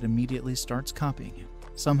worthless idiot immediately starts copying him.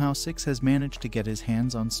 Somehow Six has managed to get his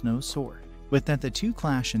hands on Snow's sword. With that, the two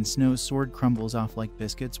clash and Snow's sword crumbles off like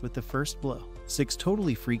biscuits with the first blow. Six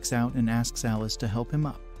totally freaks out and asks Alice to help him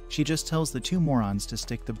up. She just tells the two morons to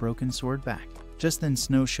stick the broken sword back. Just then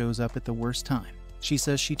Snow shows up at the worst time. She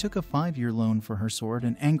says she took a 5-year loan for her sword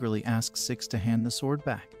and angrily asks Six to hand the sword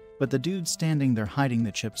back. But the dude's standing there hiding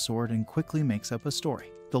the chipped sword and quickly makes up a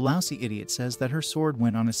story. The lousy idiot says that her sword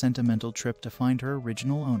went on a sentimental trip to find her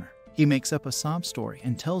original owner. He makes up a sob story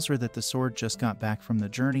and tells her that the sword just got back from the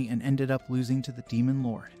journey and ended up losing to the Demon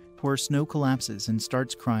Lord. Poor Snow collapses and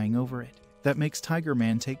starts crying over it. That makes Tiger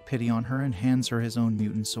Man take pity on her and hands her his own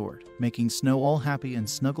mutant sword, making Snow all happy and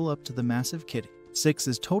snuggle up to the massive kitty. Six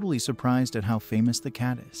is totally surprised at how famous the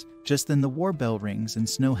cat is. Just then the war bell rings and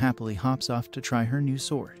Snow happily hops off to try her new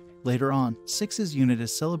sword. Later on, Six's unit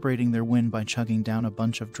is celebrating their win by chugging down a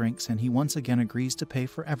bunch of drinks, and he once again agrees to pay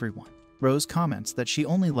for everyone. Rose comments that she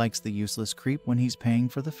only likes the useless creep when he's paying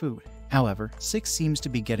for the food. However, Six seems to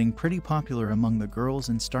be getting pretty popular among the girls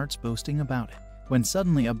and starts boasting about it. When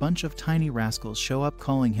suddenly a bunch of tiny rascals show up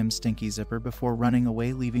calling him Stinky Zipper before running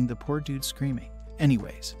away, leaving the poor dude screaming.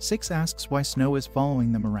 Anyways, Six asks why Snow is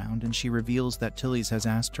following them around, and she reveals that Tilly's has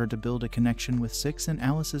asked her to build a connection with Six and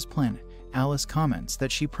Alice's planet. Alice comments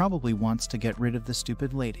that she probably wants to get rid of the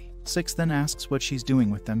stupid lady. Six then asks what she's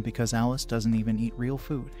doing with them because Alice doesn't even eat real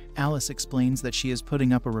food. Alice explains that she is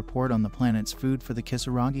putting up a report on the planet's food for the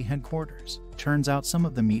Kisaragi headquarters. Turns out some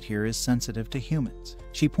of the meat here is sensitive to humans.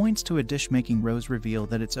 She points to a dish, making Rose reveal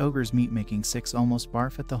that it's ogre's meat, making Six almost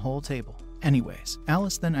barf at the whole table. Anyways,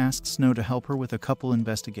 Alice then asks Snow to help her with a couple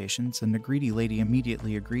investigations, and the greedy lady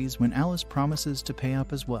immediately agrees when Alice promises to pay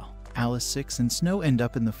up as well. Alice, Six, and Snow end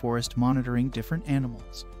up in the forest monitoring different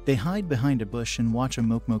animals. They hide behind a bush and watch a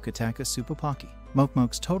Mokmok attack a Supapaki.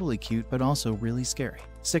 Mokmok's totally cute but also really scary.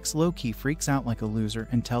 Six low-key freaks out like a loser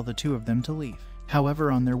and tell the two of them to leave.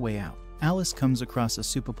 However, on their way out, Alice comes across a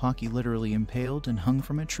Supapaki literally impaled and hung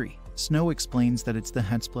from a tree. Snow explains that it's the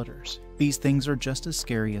head splitters. These things are just as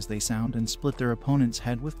scary as they sound and split their opponent's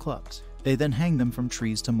head with clubs. They then hang them from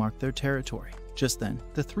trees to mark their territory. Just then,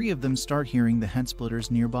 the three of them start hearing the head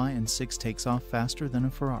splitters nearby, and Six takes off faster than a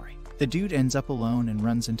Ferrari. The dude ends up alone and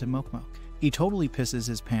runs into Mokmok. He totally pisses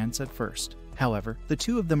his pants at first. However, the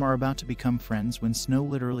two of them are about to become friends when Snow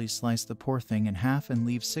literally slices the poor thing in half and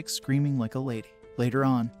leaves Six screaming like a lady. Later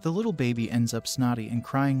on, the little baby ends up snotty and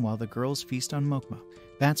crying while the girls feast on Mokmo.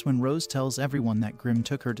 That's when Rose tells everyone that Grimm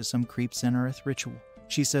took her to some creep Zenareth ritual.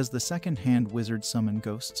 She says the second-hand wizard summoned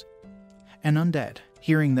ghosts and undead.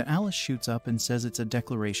 Hearing that, Alice shoots up and says it's a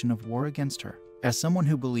declaration of war against her. As someone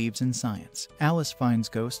who believes in science, Alice finds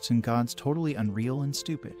ghosts and gods totally unreal and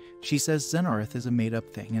stupid. She says Zenareth is a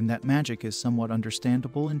made-up thing and that magic is somewhat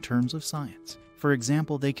understandable in terms of science. For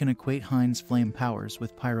example, they can equate Hein's flame powers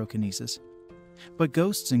with pyrokinesis. But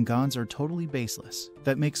ghosts and gods are totally baseless.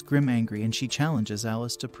 That makes Grimm angry and she challenges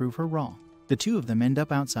Alice to prove her wrong. The two of them end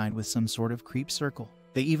up outside with some sort of creep circle.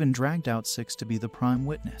 They even dragged out Six to be the prime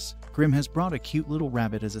witness. Grimm has brought a cute little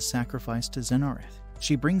rabbit as a sacrifice to Zenareth.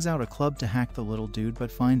 She brings out a club to hack the little dude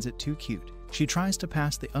but finds it too cute. She tries to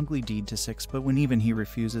pass the ugly deed to Six, but when even he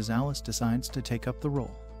refuses, Alice decides to take up the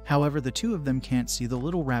role. However, the two of them can't see the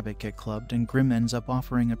little rabbit get clubbed and Grimm ends up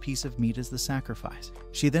offering a piece of meat as the sacrifice.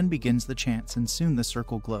 She then begins the chants and soon the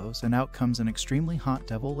circle glows and out comes an extremely hot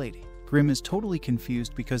devil lady. Grimm is totally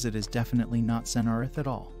confused because it is definitely not Zenareth at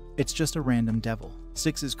all. It's just a random devil.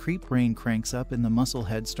 Six's creep brain cranks up and the muscle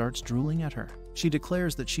head starts drooling at her. She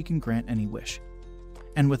declares that she can grant any wish.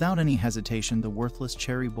 And without any hesitation, the worthless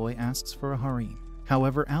cherry boy asks for a harem.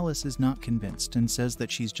 However, Alice is not convinced and says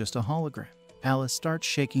that she's just a hologram. Alice starts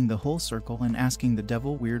shaking the whole circle and asking the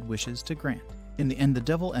devil weird wishes to grant. In the end, the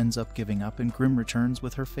devil ends up giving up and Grimm returns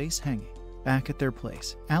with her face hanging. Back at their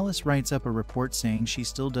place, Alice writes up a report saying she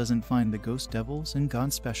still doesn't find the ghost devils and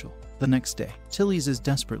God special. The next day, Tilly's is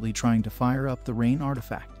desperately trying to fire up the rain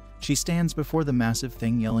artifact. She stands before the massive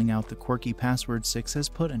thing yelling out the quirky password Six has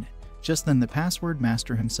put in it. Just then the password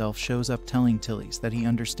master himself shows up telling Tilly's that he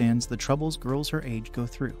understands the troubles girls her age go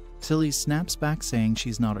through. Tilly snaps back saying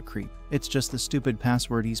she's not a creep. It's just the stupid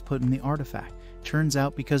password he's put in the artifact. Turns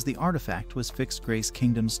out because the artifact was fixed, Grace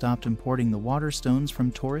Kingdom stopped importing the water stones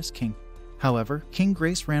from Taurus King. However, King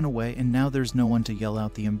Grace ran away and now there's no one to yell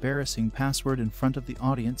out the embarrassing password in front of the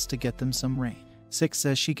audience to get them some rain. Six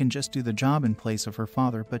says she can just do the job in place of her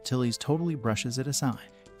father, but Tilly's totally brushes it aside.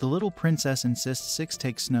 The little princess insists Six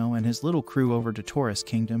take Snow and his little crew over to Taurus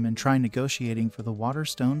Kingdom and try negotiating for the water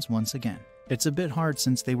stones once again. It's a bit hard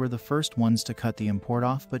since they were the first ones to cut the import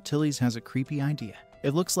off, but Tilly's has a creepy idea.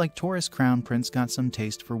 It looks like Taurus Crown Prince got some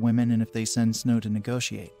taste for women, and if they send Snow to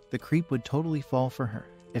negotiate, the creep would totally fall for her.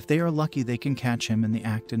 If they are lucky, they can catch him in the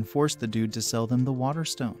act and force the dude to sell them the water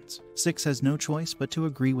stones. Six has no choice but to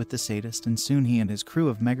agree with the sadist, and soon he and his crew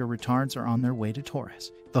of mega retards are on their way to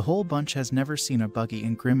Taurus. The whole bunch has never seen a buggy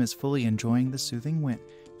and Grimm is fully enjoying the soothing wind.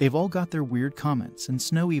 They've all got their weird comments, and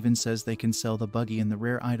Snow even says they can sell the buggy in the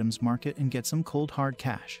rare items market and get some cold hard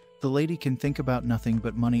cash. The lady can think about nothing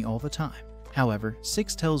but money all the time. However,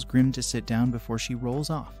 Six tells Grimm to sit down before she rolls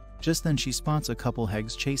off. Just then she spots a couple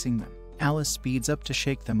hags chasing them. Alice speeds up to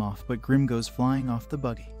shake them off, but Grimm goes flying off the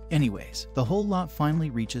buggy. Anyways, the whole lot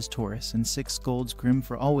finally reaches Taurus, and Six scolds Grimm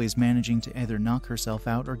for always managing to either knock herself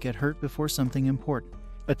out or get hurt before something important.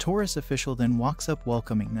 A Taurus official then walks up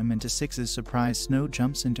welcoming them, and to Six's surprise, Snow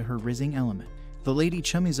jumps into her rizzing element. The lady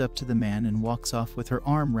chummies up to the man and walks off with her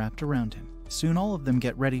arm wrapped around him. Soon all of them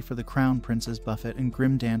get ready for the Crown Prince's buffet, and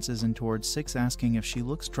Grimm dances in towards Six asking if she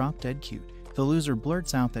looks drop-dead cute. The loser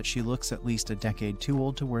blurts out that she looks at least a decade too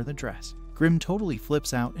old to wear the dress. Grimm totally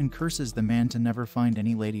flips out and curses the man to never find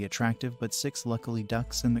any lady attractive, but Six luckily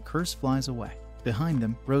ducks and the curse flies away. Behind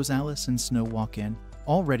them, Rose, Alice, and Snow walk in,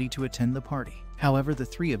 all ready to attend the party. However, the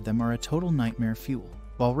three of them are a total nightmare fuel.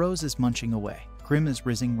 While Rose is munching away, Grimm is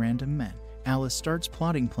rizzing random men. Alice starts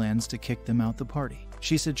plotting plans to kick them out the party.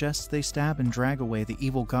 She suggests they stab and drag away the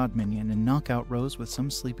evil god minion and knock out Rose with some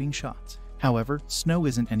sleeping shots. However, Snow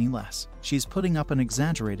isn't any less. She's putting up an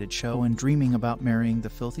exaggerated show and dreaming about marrying the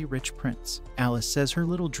filthy rich prince. Alice says her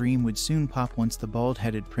little dream would soon pop once the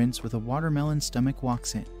bald-headed prince with a watermelon stomach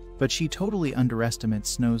walks in. But she totally underestimates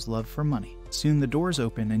Snow's love for money. Soon the doors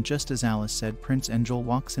open, and just as Alice said, Prince Angel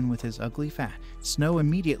walks in with his ugly fat. Snow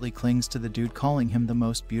immediately clings to the dude, calling him the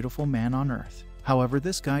most beautiful man on earth. However,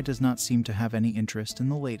 this guy does not seem to have any interest in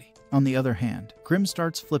the lady. On the other hand, Grimm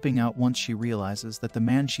starts flipping out once she realizes that the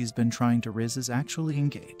man she's been trying to rizz is actually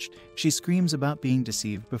engaged. She screams about being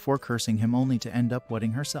deceived before cursing him, only to end up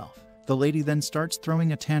wetting herself. The lady then starts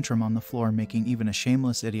throwing a tantrum on the floor, making even a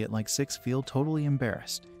shameless idiot like Six feel totally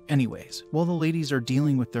embarrassed. Anyways, while the ladies are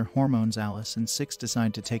dealing with their hormones, Alice and Six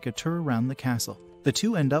decide to take a tour around the castle. The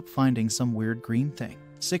two end up finding some weird green thing.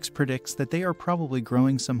 Six predicts that they are probably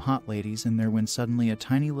growing some hot ladies in there when suddenly a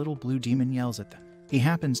tiny little blue demon yells at them. He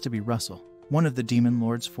happens to be Russell. one of the Demon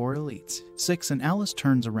Lord's 4 elites. 6 and Alice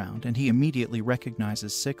turns around and he immediately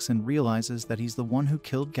recognizes 6 and realizes that he's the one who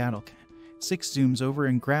killed Gattlecan. 6 zooms over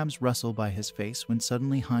and grabs Russell by his face when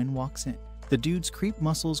suddenly Hein walks in. The dude's creep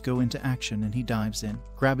muscles go into action and he dives in,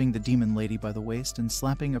 grabbing the demon lady by the waist and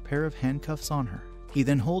slapping a pair of handcuffs on her. He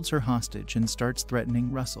then holds her hostage and starts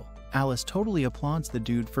threatening Russell. Alice totally applauds the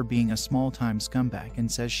dude for being a small-time scumbag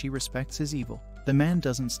and says she respects his evil. The man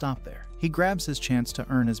doesn't stop there. He grabs his chance to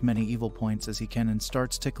earn as many evil points as he can and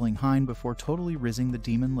starts tickling Hein before totally rizzing the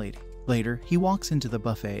demon lady. Later, he walks into the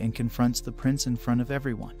buffet and confronts the prince in front of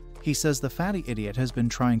everyone. He says the fatty idiot has been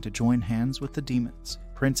trying to join hands with the demons.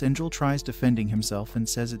 Prince Angel tries defending himself and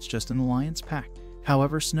says it's just an alliance pact.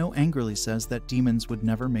 However, Snow angrily says that demons would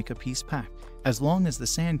never make a peace pact. As long as the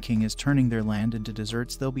Sand King is turning their land into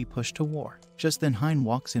deserts, they'll be pushed to war. Just then Hein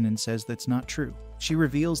walks in and says that's not true. She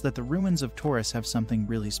reveals that the ruins of Taurus have something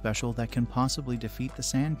really special that can possibly defeat the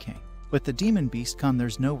Sand King. With the demon beast gone,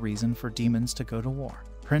 there's no reason for demons to go to war.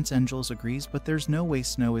 Prince Angels agrees, but there's no way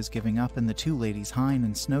Snow is giving up, and the two ladies, Hein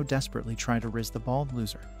and Snow, desperately try to rizz the bald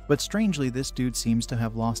loser. But strangely, this dude seems to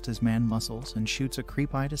have lost his man muscles and shoots a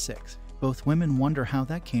creep eye to 6. Both women wonder how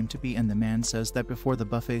that came to be, and the man says that before the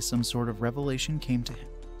buffet some sort of revelation came to him.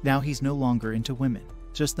 Now he's no longer into women.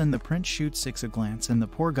 Just then the prince shoots 6 a glance and the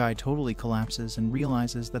poor guy totally collapses and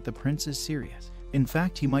realizes that the prince is serious. In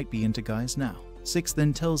fact, he might be into guys now. 6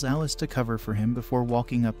 then tells Alice to cover for him before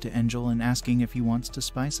walking up to Angel and asking if he wants to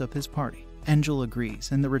spice up his party. Angel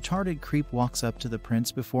agrees, and the retarded creep walks up to the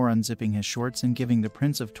prince before unzipping his shorts and giving the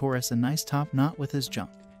Prince of Taurus a nice top knot with his junk.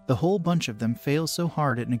 The whole bunch of them fail so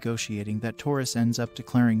hard at negotiating that Taurus ends up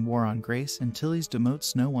declaring war on Grace and Tilly's demotes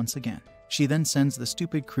Snow once again. She then sends the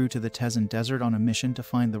stupid crew to the Tezan Desert on a mission to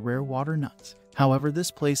find the rare water nuts. However, this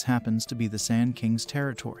place happens to be the Sand King's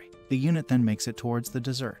territory. The unit then makes it towards the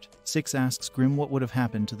desert. 6 asks Grim what would have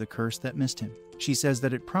happened to the curse that missed him. She says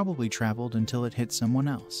that it probably traveled until it hit someone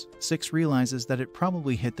else. 6 realizes that it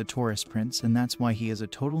probably hit the Taurus Prince, and that's why he is a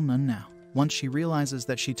total none now. Once she realizes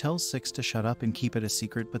that, she tells 6 to shut up and keep it a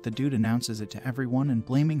secret, but the dude announces it to everyone and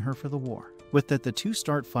blaming her for the war. With that, the two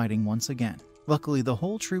start fighting once again. Luckily, the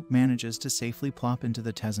whole troop manages to safely plop into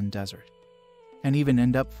the Tezan Desert, and even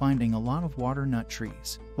end up finding a lot of water nut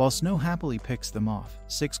trees. While Snow happily picks them off,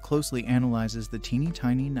 6 closely analyzes the teeny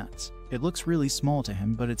tiny nuts. It looks really small to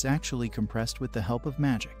him, but it's actually compressed with the help of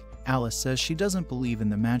magic. Alice says she doesn't believe in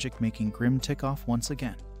the magic, making Grim tick off once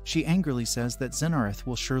again. She angrily says that Xenareth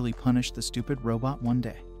will surely punish the stupid robot one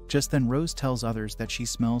day. Just then Rose tells others that she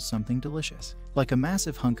smells something delicious, like a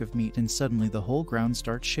massive hunk of meat, and suddenly the whole ground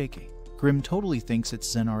starts shaking. Grim totally thinks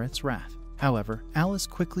it's Xenareth's wrath. However, Alice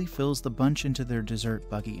quickly fills the bunch into their dessert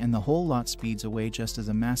buggy and the whole lot speeds away just as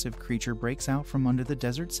a massive creature breaks out from under the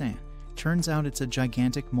desert sand. Turns out it's a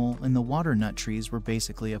gigantic mole, and the water nut trees were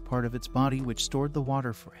basically a part of its body which stored the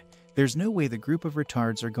water for it. There's no way the group of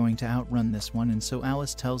retards are going to outrun this one, and so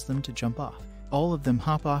Alice tells them to jump off. All of them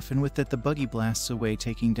hop off, and with that the buggy blasts away,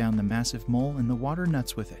 taking down the massive mole and the water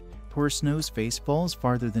nuts with it. Poor Snow's face falls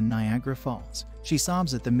farther than Niagara Falls. She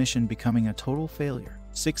sobs at the mission becoming a total failure.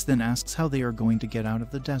 6 then asks how they are going to get out of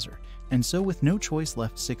the desert, and so with no choice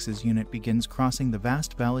left, 6's unit begins crossing the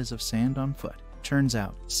vast valleys of sand on foot. Turns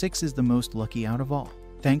out, 6 is the most lucky out of all.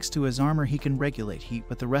 Thanks to his armor he can regulate heat,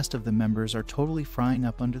 but the rest of the members are totally frying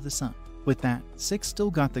up under the sun. With that, 6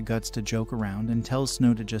 still got the guts to joke around and tells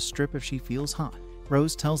Snow to just strip if she feels hot.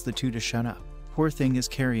 Rose tells the two to shut up. Poor thing is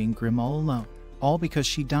carrying Grim all alone. All because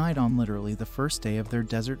she died on literally the first day of their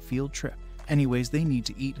desert field trip. Anyways, they need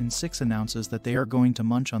to eat, and 6 announces that they are going to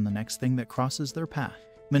munch on the next thing that crosses their path.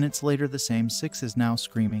 Minutes later, the same 6 is now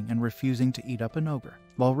screaming and refusing to eat up an ogre,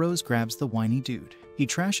 while Rose grabs the whiny dude. He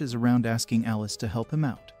trashes around asking Alice to help him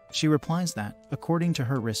out. She replies that, according to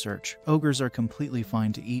her research, ogres are completely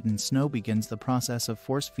fine to eat, and Snow begins the process of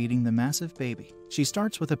force-feeding the massive baby. She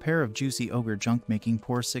starts with a pair of juicy ogre junk, making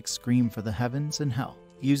poor 6 scream for the heavens and hell.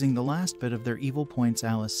 Using the last bit of their evil points,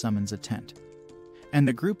 Alice summons a tent, and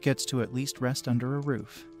the group gets to at least rest under a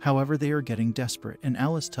roof. However, they are getting desperate, and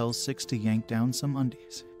Alice tells 6 to yank down some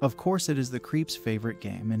undies. Of course, it is the creep's favorite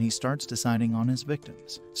game, and he starts deciding on his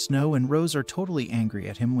victims. Snow and Rose are totally angry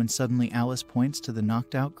at him when suddenly Alice points to the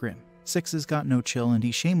knocked out Grim. 6 has got no chill, and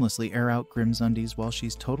he shamelessly air out Grim's undies while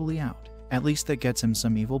she's totally out. At least that gets him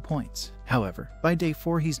some evil points. However, by day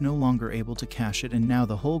 4 he's no longer able to cash it, and now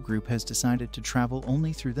the whole group has decided to travel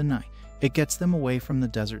only through the night. It gets them away from the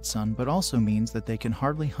desert sun, but also means that they can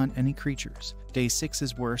hardly hunt any creatures. Day 6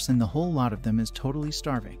 is worse, and the whole lot of them is totally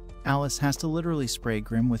starving. Alice has to literally spray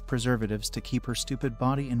Grim with preservatives to keep her stupid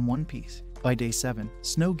body in one piece. By day 7,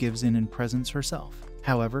 Snow gives in and presents herself.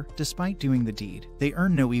 However, despite doing the deed, they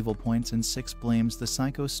earn no evil points and Six blames the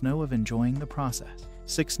psycho Snow of enjoying the process.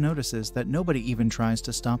 Six notices that nobody even tries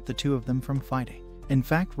to stop the two of them from fighting. In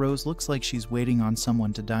fact, Rose looks like she's waiting on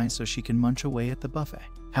someone to die so she can munch away at the buffet.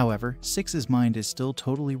 However, Six's mind is still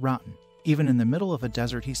totally rotten. Even in the middle of a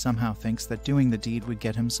desert, he somehow thinks that doing the deed would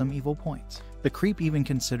get him some evil points. The creep even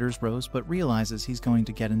considers Rose but realizes he's going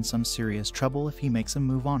to get in some serious trouble if he makes a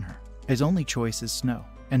move on her. His only choice is Snow,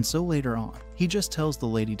 and so later on, he just tells the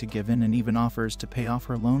lady to give in and even offers to pay off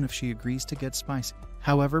her loan if she agrees to get spicy.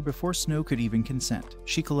 However, before Snow could even consent,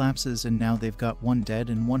 she collapses and now they've got one dead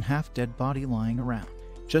and one half-dead body lying around.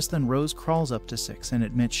 Just then Rose crawls up to Six and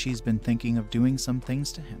admits she's been thinking of doing some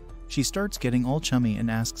things to him. She starts getting all chummy and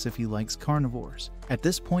asks if he likes carnivores. At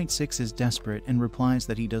this point, Six is desperate and replies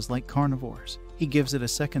that he does like carnivores. He gives it a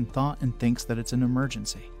second thought and thinks that it's an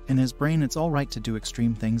emergency. In his brain, it's alright to do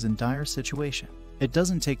extreme things in dire situation. It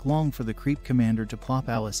doesn't take long for the creep commander to plop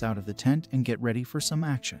Alice out of the tent and get ready for some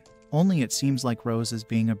action. Only it seems like Rose is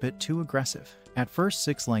being a bit too aggressive. At first,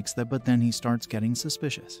 Six likes that, but then he starts getting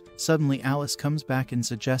suspicious. Suddenly, Alice comes back and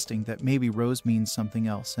suggesting that maybe Rose means something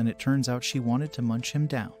else, and it turns out she wanted to munch him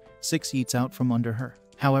down. Six eats out from under her.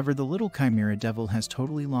 However, the little chimera devil has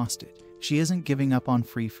totally lost it. She isn't giving up on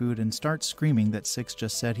free food and starts screaming that Six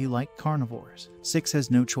just said he liked carnivores. Six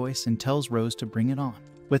has no choice and tells Rose to bring it on.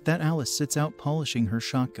 With that, Alice sits out polishing her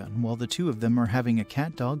shotgun while the two of them are having a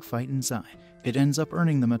cat-dog fight inside. It ends up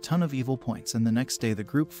earning them a ton of evil points, and the next day the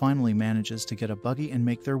group finally manages to get a buggy and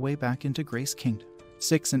make their way back into Grace Kingdom.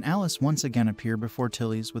 Six and Alice once again appear before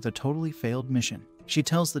Tilly's with a totally failed mission. She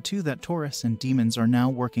tells the two that Taurus and demons are now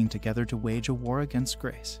working together to wage a war against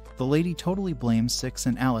Grace. The lady totally blames Six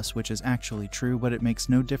and Alice, which is actually true, but it makes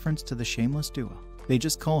no difference to the shameless duo. They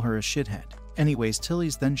just call her a shithead. Anyways,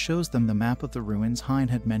 Tilly's then shows them the map of the ruins Hein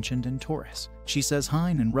had mentioned in Taurus. She says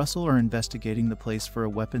Hein and Russell are investigating the place for a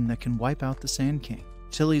weapon that can wipe out the Sand King.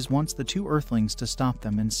 Tilly's wants the two Earthlings to stop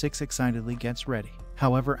them and Six excitedly gets ready.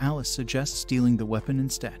 However, Alice suggests stealing the weapon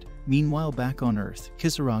instead. Meanwhile, back on Earth,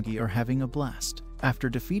 Kisaragi are having a blast. After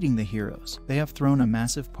defeating the heroes, they have thrown a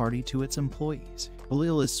massive party to its employees.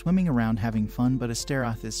 Belil is swimming around having fun, but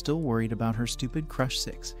Astaroth is still worried about her stupid crush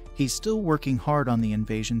Six. He's still working hard on the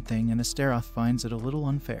invasion thing and Astaroth finds it a little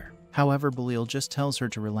unfair. However, Belil just tells her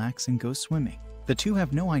to relax and go swimming. The two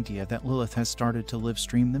have no idea that Lilith has started to live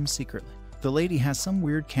stream them secretly. The lady has some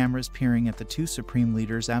weird cameras peering at the two supreme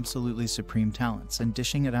leaders' absolutely supreme talents and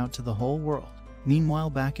dishing it out to the whole world. Meanwhile,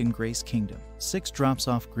 back in Grace Kingdom, Six drops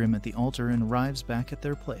off Grim at the altar and arrives back at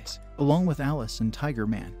their place. Along with Alice and Tiger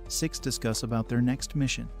Man, Six discuss about their next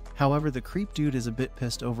mission. However, the creep dude is a bit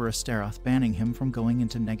pissed over Astaroth banning him from going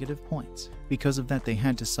into negative points. Because of that, they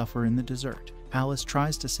had to suffer in the desert. Alice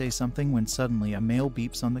tries to say something when suddenly a mail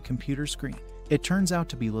beeps on the computer screen. It turns out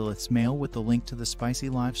to be Lilith's mail with the link to the spicy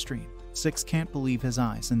live stream. Six can't believe his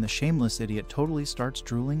eyes and the shameless idiot totally starts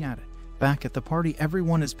drooling at it. Back at the party,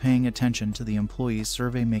 everyone is paying attention to the employees'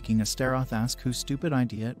 survey, making Astaroth ask whose stupid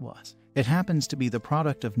idea it was. It happens to be the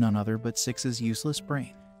product of none other but Six's useless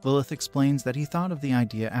brain. Lilith explains that he thought of the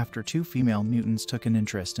idea after two female mutants took an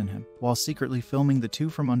interest in him, while secretly filming the two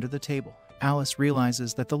from under the table. Alice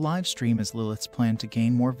realizes that the live stream is Lilith's plan to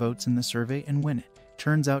gain more votes in the survey and win it.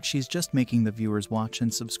 Turns out she's just making the viewers watch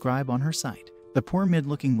and subscribe on her site. The poor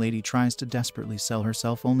mid-looking lady tries to desperately sell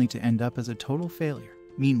herself only to end up as a total failure.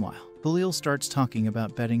 Meanwhile, Belil starts talking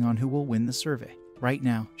about betting on who will win the survey. Right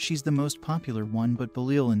now, she's the most popular one, but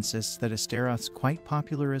Belil insists that Astaroth's quite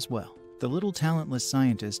popular as well. The little talentless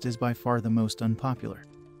scientist is by far the most unpopular.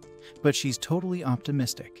 But she's totally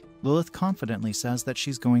optimistic. Lilith confidently says that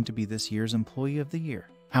she's going to be this year's Employee of the Year.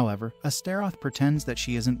 However, Astaroth pretends that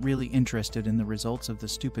she isn't really interested in the results of the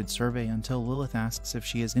stupid survey until Lilith asks if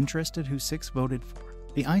she is interested who Six voted for.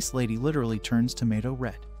 The Ice Lady literally turns tomato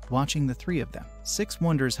red. Watching the three of them, Six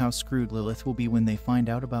wonders how screwed Lilith will be when they find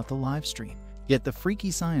out about the live stream. Yet the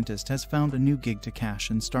freaky scientist has found a new gig to cash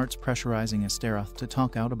and starts pressurizing Astaroth to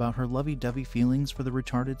talk out about her lovey-dovey feelings for the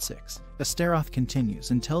retarded Six. Astaroth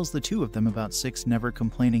continues and tells the two of them about Six never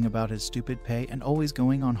complaining about his stupid pay and always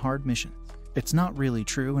going on hard missions. It's not really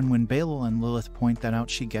true, and when Belil and Lilith point that out,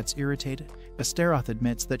 she gets irritated. Astaroth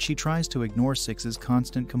admits that she tries to ignore Six's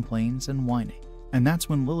constant complaints and whining. And that's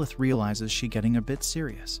when Lilith realizes she's getting a bit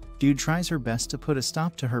serious. Dude tries her best to put a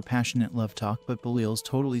stop to her passionate love talk, but Belil's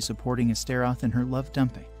totally supporting Astaroth in her love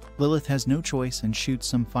dumping. Lilith has no choice and shoots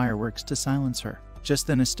some fireworks to silence her. Just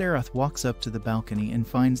then Astaroth walks up to the balcony and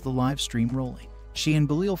finds the live stream rolling. She and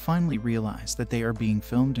Belil finally realize that they are being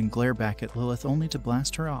filmed and glare back at Lilith only to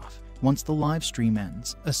blast her off. Once the live stream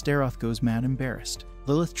ends, Astaroth goes mad embarrassed.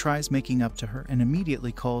 Lilith tries making up to her and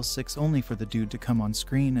immediately calls Six only for the dude to come on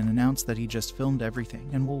screen and announce that he just filmed everything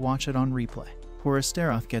and will watch it on replay. Poor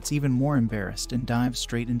Astaroth gets even more embarrassed and dives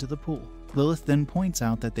straight into the pool. Lilith then points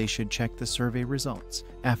out that they should check the survey results.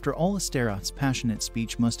 After all, Astaroth's passionate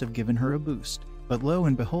speech must have given her a boost. But lo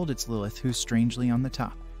and behold, it's Lilith who's strangely on the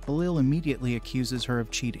top. Belial immediately accuses her of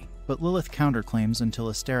cheating, but Lilith counterclaims until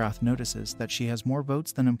Astaroth notices that she has more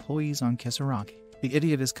votes than employees on Kisaragi. The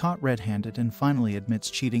idiot is caught red-handed and finally admits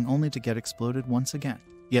cheating only to get exploded once again.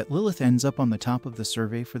 Yet Lilith ends up on the top of the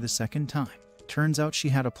survey for the second time. Turns out she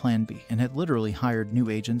had a plan B and had literally hired new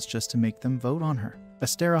agents just to make them vote on her.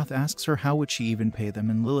 Astaroth asks her how would she even pay them,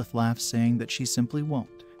 and Lilith laughs, saying that she simply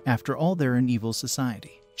won't. After all, they're an evil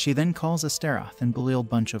society. She then calls Astaroth and Belial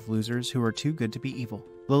bunch of losers who are too good to be evil.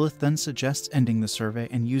 Lilith then suggests ending the survey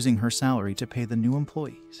and using her salary to pay the new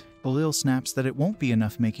employees. Belial snaps that it won't be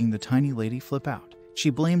enough, making the tiny lady flip out. She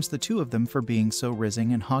blames the two of them for being so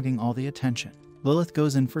rising and hogging all the attention. Lilith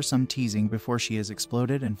goes in for some teasing before she is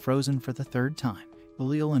exploded and frozen for the third time.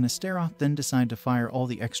 Belial and Astaroth then decide to fire all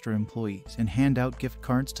the extra employees and hand out gift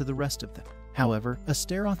cards to the rest of them. However,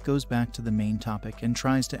 Astaroth goes back to the main topic and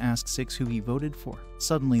tries to ask Six who he voted for.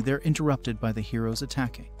 Suddenly, they're interrupted by the heroes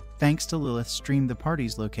attacking. Thanks to Lilith's stream, the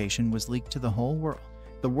party's location was leaked to the whole world.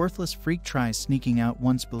 The worthless freak tries sneaking out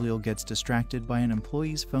once Belial gets distracted by an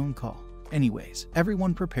employee's phone call. Anyways,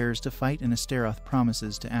 everyone prepares to fight and Astaroth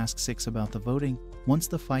promises to ask Six about the voting once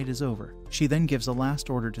the fight is over. She then gives a last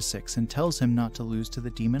order to Six and tells him not to lose to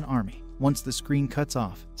the demon army. Once the screen cuts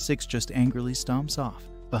off, Six just angrily stomps off.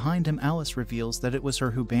 Behind him, Alice reveals that it was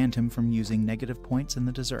her who banned him from using negative points in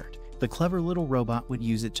the dessert. The clever little robot would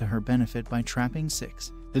use it to her benefit by trapping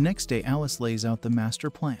Six. The next day, Alice lays out the master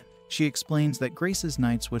plan. She explains that Grace's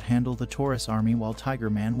knights would handle the Taurus army while Tiger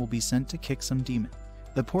Man will be sent to kick some demons.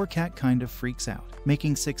 The poor cat kind of freaks out,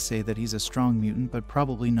 making Six say that he's a strong mutant but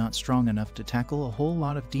probably not strong enough to tackle a whole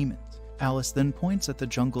lot of demons. Alice then points at the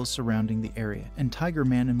jungles surrounding the area, and Tiger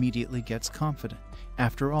Man immediately gets confident.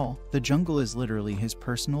 After all, the jungle is literally his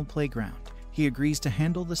personal playground. He agrees to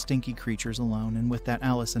handle the stinky creatures alone, and with that,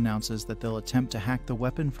 Alice announces that they'll attempt to hack the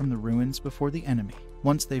weapon from the ruins before the enemy.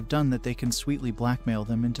 Once they've done that, they can sweetly blackmail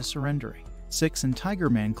them into surrendering. Six and Tiger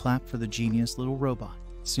Man clap for the genius little robot.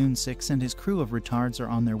 Soon Six and his crew of retards are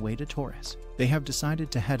on their way to Taurus. They have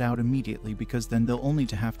decided to head out immediately because then they'll only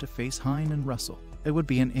have to face Hein and Russell. It would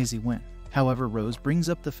be an easy win. However, Rose brings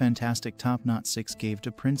up the fantastic top knot Six gave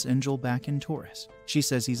to Prince Angel back in Taurus. She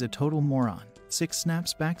says he's a total moron. Six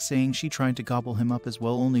snaps back, saying she tried to gobble him up as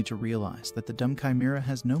well, only to realize that the dumb chimera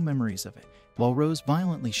has no memories of it. While Rose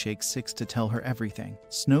violently shakes Six to tell her everything,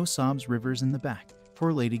 Snow sobs Rivers in the back.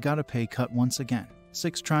 Poor lady got a pay cut once again.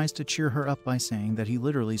 Six tries to cheer her up by saying that he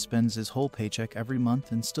literally spends his whole paycheck every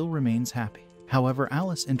month and still remains happy. However,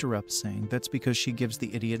 Alice interrupts, saying that's because she gives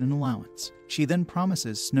the idiot an allowance. She then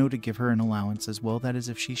promises Snow to give her an allowance as well, that is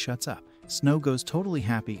if she shuts up. Snow goes totally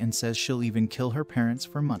happy and says she'll even kill her parents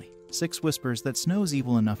for money. Six whispers that Snow's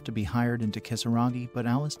evil enough to be hired into Kisaragi, but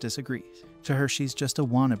Alice disagrees. To her, she's just a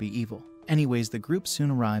wannabe evil. Anyways, the group soon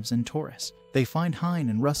arrives in Taurus. They find Hein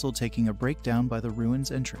and Russell taking a break down by the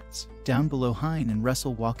ruins entrance. Down below, Hein and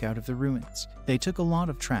Russell walk out of the ruins. They took a lot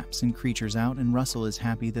of traps and creatures out, and Russell is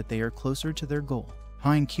happy that they are closer to their goal.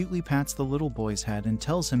 Hein cutely pats the little boy's head and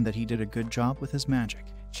tells him that he did a good job with his magic.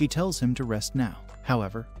 She tells him to rest now.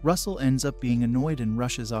 However, Russell ends up being annoyed and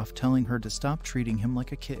rushes off, telling her to stop treating him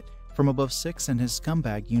like a kid. From above, Six and his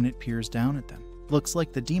scumbag unit peers down at them. Looks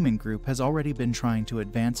like the demon group has already been trying to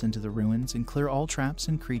advance into the ruins and clear all traps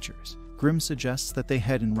and creatures. Grim suggests that they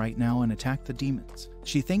head in right now and attack the demons.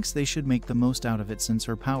 She thinks they should make the most out of it since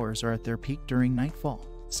her powers are at their peak during nightfall.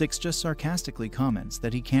 Six just sarcastically comments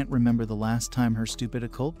that he can't remember the last time her stupid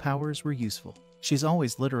occult powers were useful. She's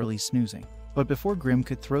always literally snoozing. But before Grim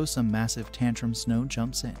could throw some massive tantrum, Snow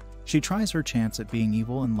jumps in. She tries her chance at being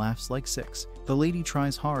evil and laughs like Six. The lady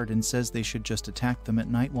tries hard and says they should just attack them at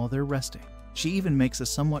night while they're resting. She even makes a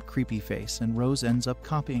somewhat creepy face, and Rose ends up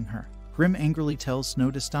copying her. Grim angrily tells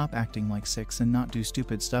Snow to stop acting like Six and not do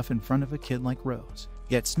stupid stuff in front of a kid like Rose.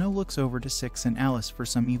 Yet Snow looks over to Six and Alice for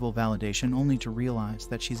some evil validation, only to realize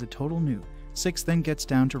that she's a total noob. Six then gets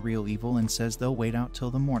down to real evil and says they'll wait out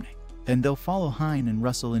till the morning. Then they'll follow Hein and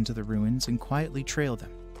Russell into the ruins and quietly trail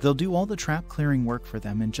them. They'll do all the trap clearing work for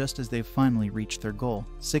them, and just as they've finally reached their goal,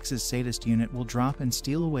 Six's sadist unit will drop and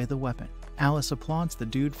steal away the weapon. Alice applauds the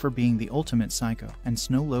dude for being the ultimate psycho, and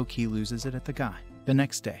Snow low-key loses it at the guy. The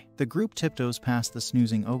next day, the group tiptoes past the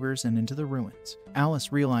snoozing ogres and into the ruins.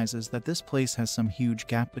 Alice realizes that this place has some huge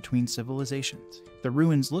gap between civilizations. The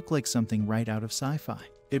ruins look like something right out of sci-fi.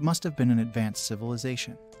 It must have been an advanced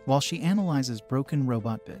civilization. While she analyzes broken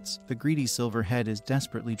robot bits, the greedy Silverhead is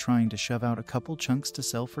desperately trying to shove out a couple chunks to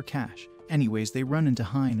sell for cash. Anyways, they run into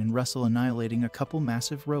Hein and Russell annihilating a couple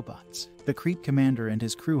massive robots. The creep commander and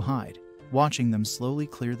his crew hide, watching them slowly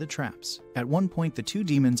clear the traps. At one point, the two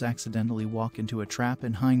demons accidentally walk into a trap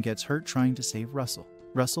and Hein gets hurt trying to save Russell.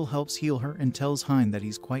 Russell helps heal her and tells Hein that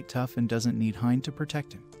he's quite tough and doesn't need Hein to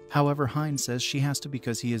protect him. However, Hein says she has to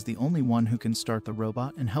because he is the only one who can start the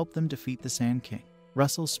robot and help them defeat the Sand King.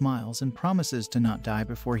 Russell smiles and promises to not die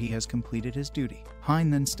before he has completed his duty. Hein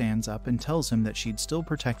then stands up and tells him that she'd still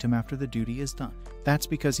protect him after the duty is done. That's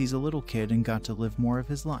because he's a little kid and got to live more of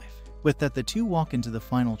his life. With that, the two walk into the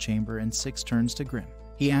final chamber and Six turns to Grim.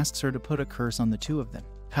 He asks her to put a curse on the two of them.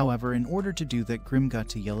 However, in order to do that, Grim got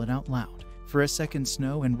to yell it out loud. For a second,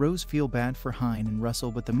 Snow and Rose feel bad for Hein and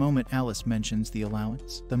Russell, but the moment Alice mentions the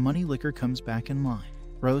allowance, the money liquor comes back in line.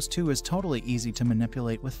 Rose too is totally easy to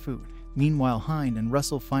manipulate with food. Meanwhile, Hein and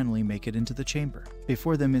Russell finally make it into the chamber.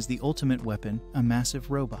 Before them is the ultimate weapon, a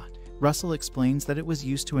massive robot. Russell explains that it was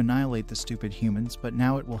used to annihilate the stupid humans, but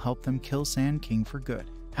now it will help them kill Sand King for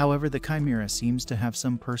good. However, the Chimera seems to have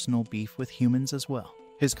some personal beef with humans as well.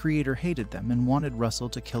 His creator hated them and wanted Russell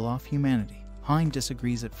to kill off humanity. Hein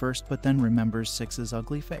disagrees at first, but then remembers Six's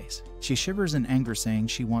ugly face. She shivers in anger, saying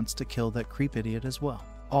she wants to kill that creep idiot as well.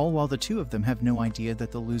 All while the two of them have no idea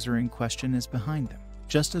that the loser in question is behind them.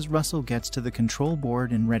 Just as Russell gets to the control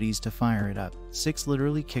board and readies to fire it up, Six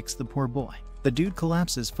literally kicks the poor boy. The dude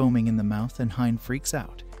collapses, foaming in the mouth, and Hein freaks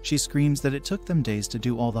out. She screams that it took them days to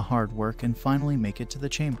do all the hard work and finally make it to the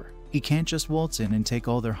chamber. He can't just waltz in and take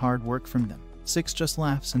all their hard work from them. Six just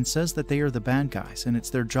laughs and says that they are the bad guys and it's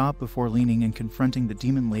their job, before leaning and confronting the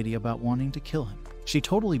demon lady about wanting to kill him. She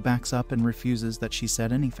totally backs up and refuses that she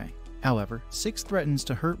said anything. However, Six threatens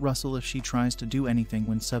to hurt Russell if she tries to do anything,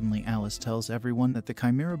 when suddenly Alice tells everyone that the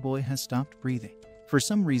Chimera boy has stopped breathing. For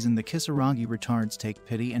some reason, the Kisaragi retards take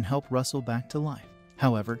pity and help Russell back to life.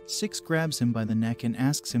 However, Six grabs him by the neck and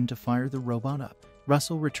asks him to fire the robot up.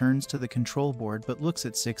 Russell returns to the control board but looks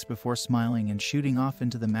at Six before smiling and shooting off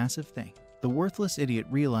into the massive thing. The worthless idiot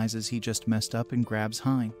realizes he just messed up and grabs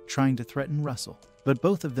Hein, trying to threaten Russell. But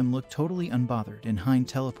both of them look totally unbothered, and Hein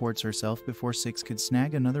teleports herself before Six could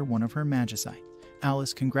snag another one of her magicite.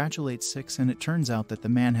 Alice congratulates Six, and it turns out that the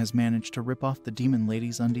man has managed to rip off the demon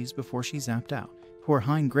lady's undies before she zapped out. Poor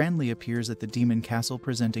Hein grandly appears at the demon castle,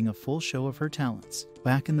 presenting a full show of her talents.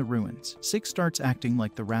 Back in the ruins, Six starts acting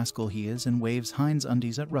like the rascal he is and waves Hein's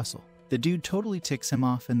undies at Russell. The dude totally ticks him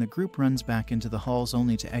off, and the group runs back into the halls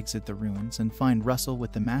only to exit the ruins and find Russell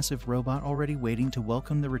with the massive robot already waiting to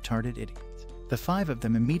welcome the retarded idiot. The five of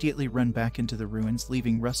them immediately run back into the ruins,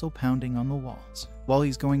 leaving Russell pounding on the walls. While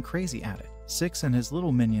he's going crazy at it, Six and his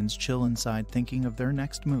little minions chill inside, thinking of their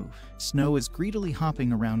next move. Snow is greedily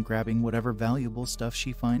hopping around, grabbing whatever valuable stuff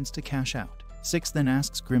she finds to cash out. Six then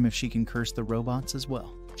asks Grim if she can curse the robots as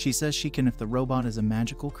well. She says she can if the robot is a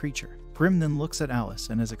magical creature. Grim then looks at Alice,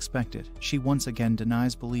 and as expected, she once again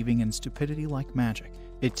denies believing in stupidity like magic.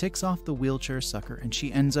 It ticks off the wheelchair sucker, and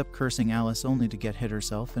she ends up cursing Alice only to get hit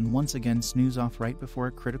herself and once again snooze off right before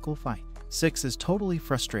a critical fight. Six is totally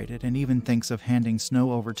frustrated and even thinks of handing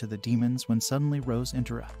Snow over to the demons when suddenly Rose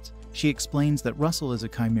interrupts. She explains that Russell is a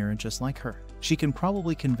chimera just like her. She can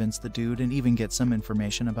probably convince the dude and even get some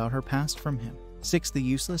information about her past from him. Six, the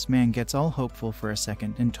useless man, gets all hopeful for a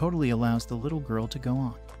second and totally allows the little girl to go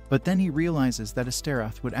on. But then he realizes that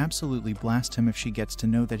Asteroth would absolutely blast him if she gets to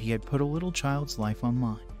know that he had put a little child's life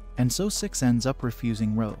online. And so Six ends up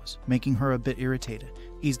refusing Rose, making her a bit irritated.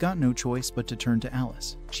 He's got no choice but to turn to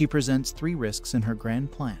Alice. She presents 3 risks in her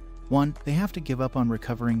grand plan. 1, they have to give up on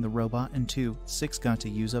recovering the robot, and 2, Six got to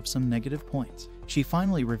use up some negative points. She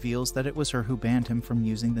finally reveals that it was her who banned him from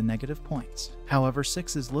using the negative points. However,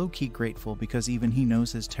 Six is low-key grateful because even he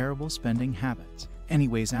knows his terrible spending habits.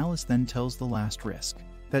 Anyways, Alice then tells the last risk,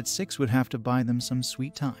 that Six would have to buy them some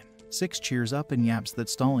sweet time. Six cheers up and yaps that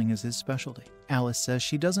stalling is his specialty. Alice says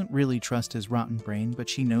she doesn't really trust his rotten brain, but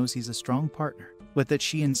she knows he's a strong partner. With that,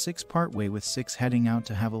 she and Six part way, with Six heading out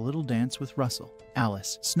to have a little dance with Russell.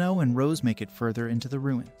 Alice, Snow, and Rose make it further into the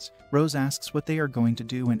ruins. Rose asks what they are going to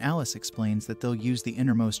do, and Alice explains that they'll use the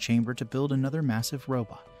innermost chamber to build another massive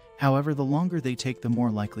robot. However, the longer they take, the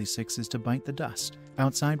more likely Six is to bite the dust.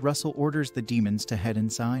 Outside, Russell orders the demons to head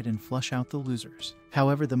inside and flush out the losers.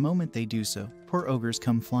 However, the moment they do so, poor ogres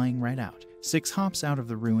come flying right out. 6 hops out of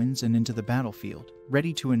the ruins and into the battlefield,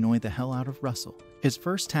 ready to annoy the hell out of Russell. His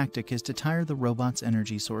first tactic is to tire the robot's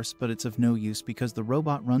energy source, but it's of no use because the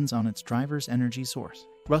robot runs on its driver's energy source.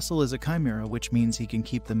 Russell is a chimera, which means he can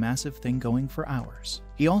keep the massive thing going for hours.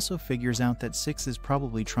 He also figures out that 6 is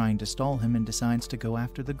probably trying to stall him and decides to go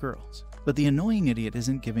after the girls. But the annoying idiot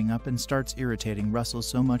isn't giving up and starts irritating Russell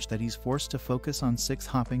so much that he's forced to focus on 6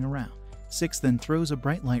 hopping around. 6 then throws a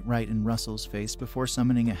bright light right in Russell's face before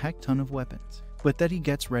summoning a heck ton of weapons. With that, he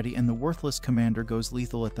gets ready and the worthless commander goes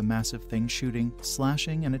lethal at the massive thing, shooting,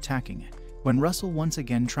 slashing, and attacking it. When Russell once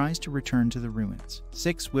again tries to return to the ruins,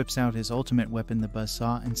 6 whips out his ultimate weapon, the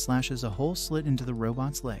buzzsaw, and slashes a whole slit into the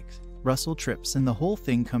robot's legs. Russell trips and the whole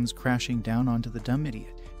thing comes crashing down onto the dumb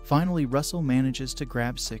idiot. Finally, Russell manages to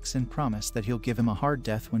grab 6 and promise that he'll give him a hard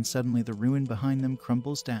death when suddenly the ruin behind them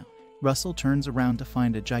crumbles down. Russell turns around to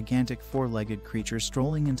find a gigantic 4-legged creature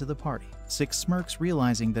strolling into the party. 6 smirks,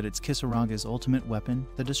 realizing that it's Kisaraga's ultimate weapon,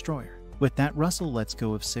 the Destroyer. With that, Russell lets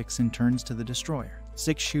go of 6 and turns to the Destroyer.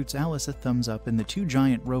 6 shoots Alice a thumbs up and the 2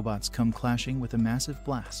 giant robots come clashing with a massive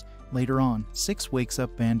blast. Later on, 6 wakes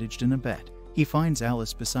up bandaged in a bed. He finds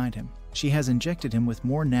Alice beside him. She has injected him with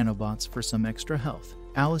more nanobots for some extra health.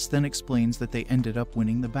 Alice then explains that they ended up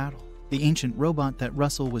winning the battle. The ancient robot that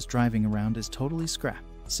Russell was driving around is totally scrapped.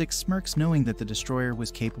 6 smirks, knowing that the Destroyer was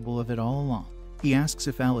capable of it all along. He asks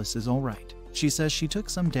if Alice is alright. She says she took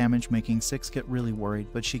some damage, making 6 get really worried,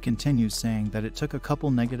 but she continues saying that it took a couple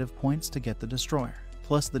negative points to get the Destroyer.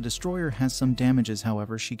 Plus, the Destroyer has some damages,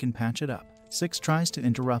 however she can patch it up. 6 tries to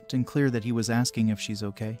interrupt and clear that he was asking if she's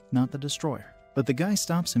okay, not the Destroyer. But the guy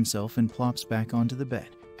stops himself and plops back onto the bed.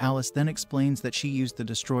 Alice then explains that she used the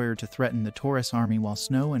Destroyer to threaten the Taurus army while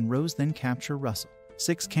Snow and Rose then capture Russell.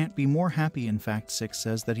 6 can't be more happy. In fact, 6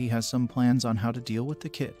 says that he has some plans on how to deal with the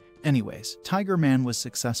kid. Anyways, Tiger Man was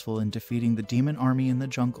successful in defeating the demon army in the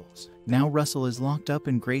jungles. Now Russell is locked up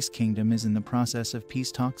and Grace Kingdom is in the process of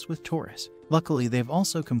peace talks with Taurus. Luckily, they've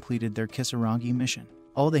also completed their Kisaragi mission.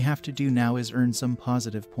 All they have to do now is earn some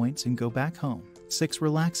positive points and go back home. 6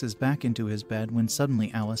 relaxes back into his bed when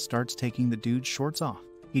suddenly Alice starts taking the dude's shorts off.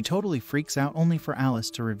 He totally freaks out, only for Alice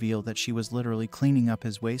to reveal that she was literally cleaning up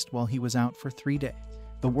his waist while he was out for 3 days.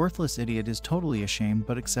 The worthless idiot is totally ashamed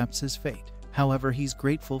but accepts his fate. However, he's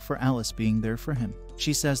grateful for Alice being there for him.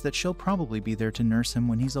 She says that she'll probably be there to nurse him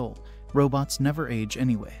when he's old. Robots never age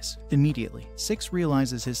anyways. Immediately, 6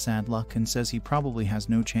 realizes his sad luck and says he probably has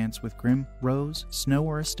no chance with Grimm, Rose, Snow,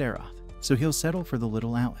 or Astaroth, so he'll settle for the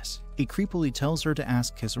little Alice. He creepily tells her to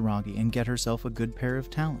ask Kisaragi and get herself a good pair of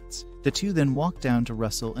talents. The 2 then walk down to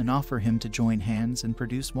Russell and offer him to join hands and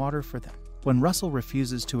produce water for them. When Russell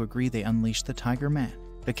refuses to agree, they unleash the Tiger Man.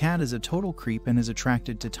 The cat is a total creep and is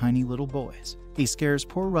attracted to tiny little boys. He scares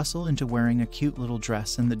poor Russell into wearing a cute little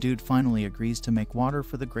dress, and the dude finally agrees to make water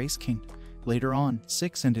for the Grace Kingdom. Later on,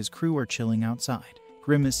 6 and his crew are chilling outside.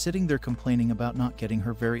 Grimm is sitting there complaining about not getting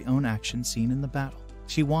her very own action scene in the battle.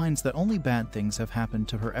 She whines that only bad things have happened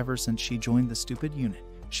to her ever since she joined the stupid unit.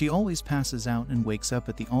 She always passes out and wakes up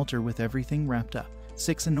at the altar with everything wrapped up.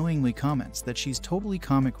 6 annoyingly comments that she's totally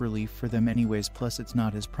comic relief for them anyways, plus it's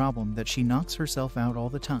not his problem that she knocks herself out all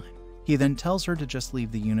the time. He then tells her to just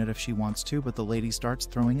leave the unit if she wants to, but the lady starts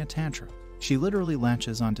throwing a tantrum. She literally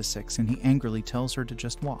latches onto 6 and he angrily tells her to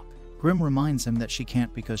just walk. Grimm reminds him that she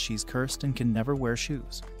can't because she's cursed and can never wear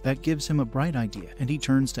shoes. That gives him a bright idea, and he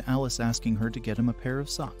turns to Alice asking her to get him a pair of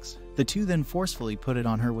socks. The 2 then forcefully put it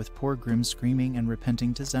on her, with poor Grimm screaming and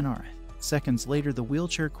repenting to Zenareth. Seconds later, the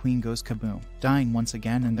wheelchair queen goes kaboom, dying once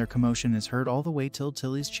again, and their commotion is heard all the way till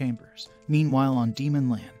Tilly's chambers. Meanwhile, on Demon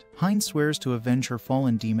Land, Hind swears to avenge her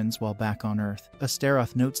fallen demons while back on Earth.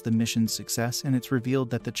 Astaroth notes the mission's success, and it's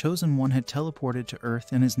revealed that the Chosen One had teleported to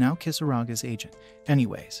Earth and is now Kisaraga's agent.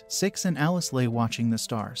 Anyways, 6 and Alice lay watching the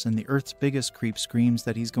stars, and the Earth's biggest creep screams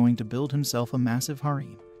that he's going to build himself a massive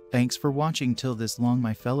harem. Thanks for watching till this long,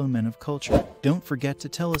 my fellow men of culture. Don't forget to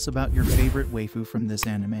tell us about your favorite waifu from this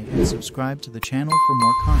anime and subscribe to the channel for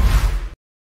more content.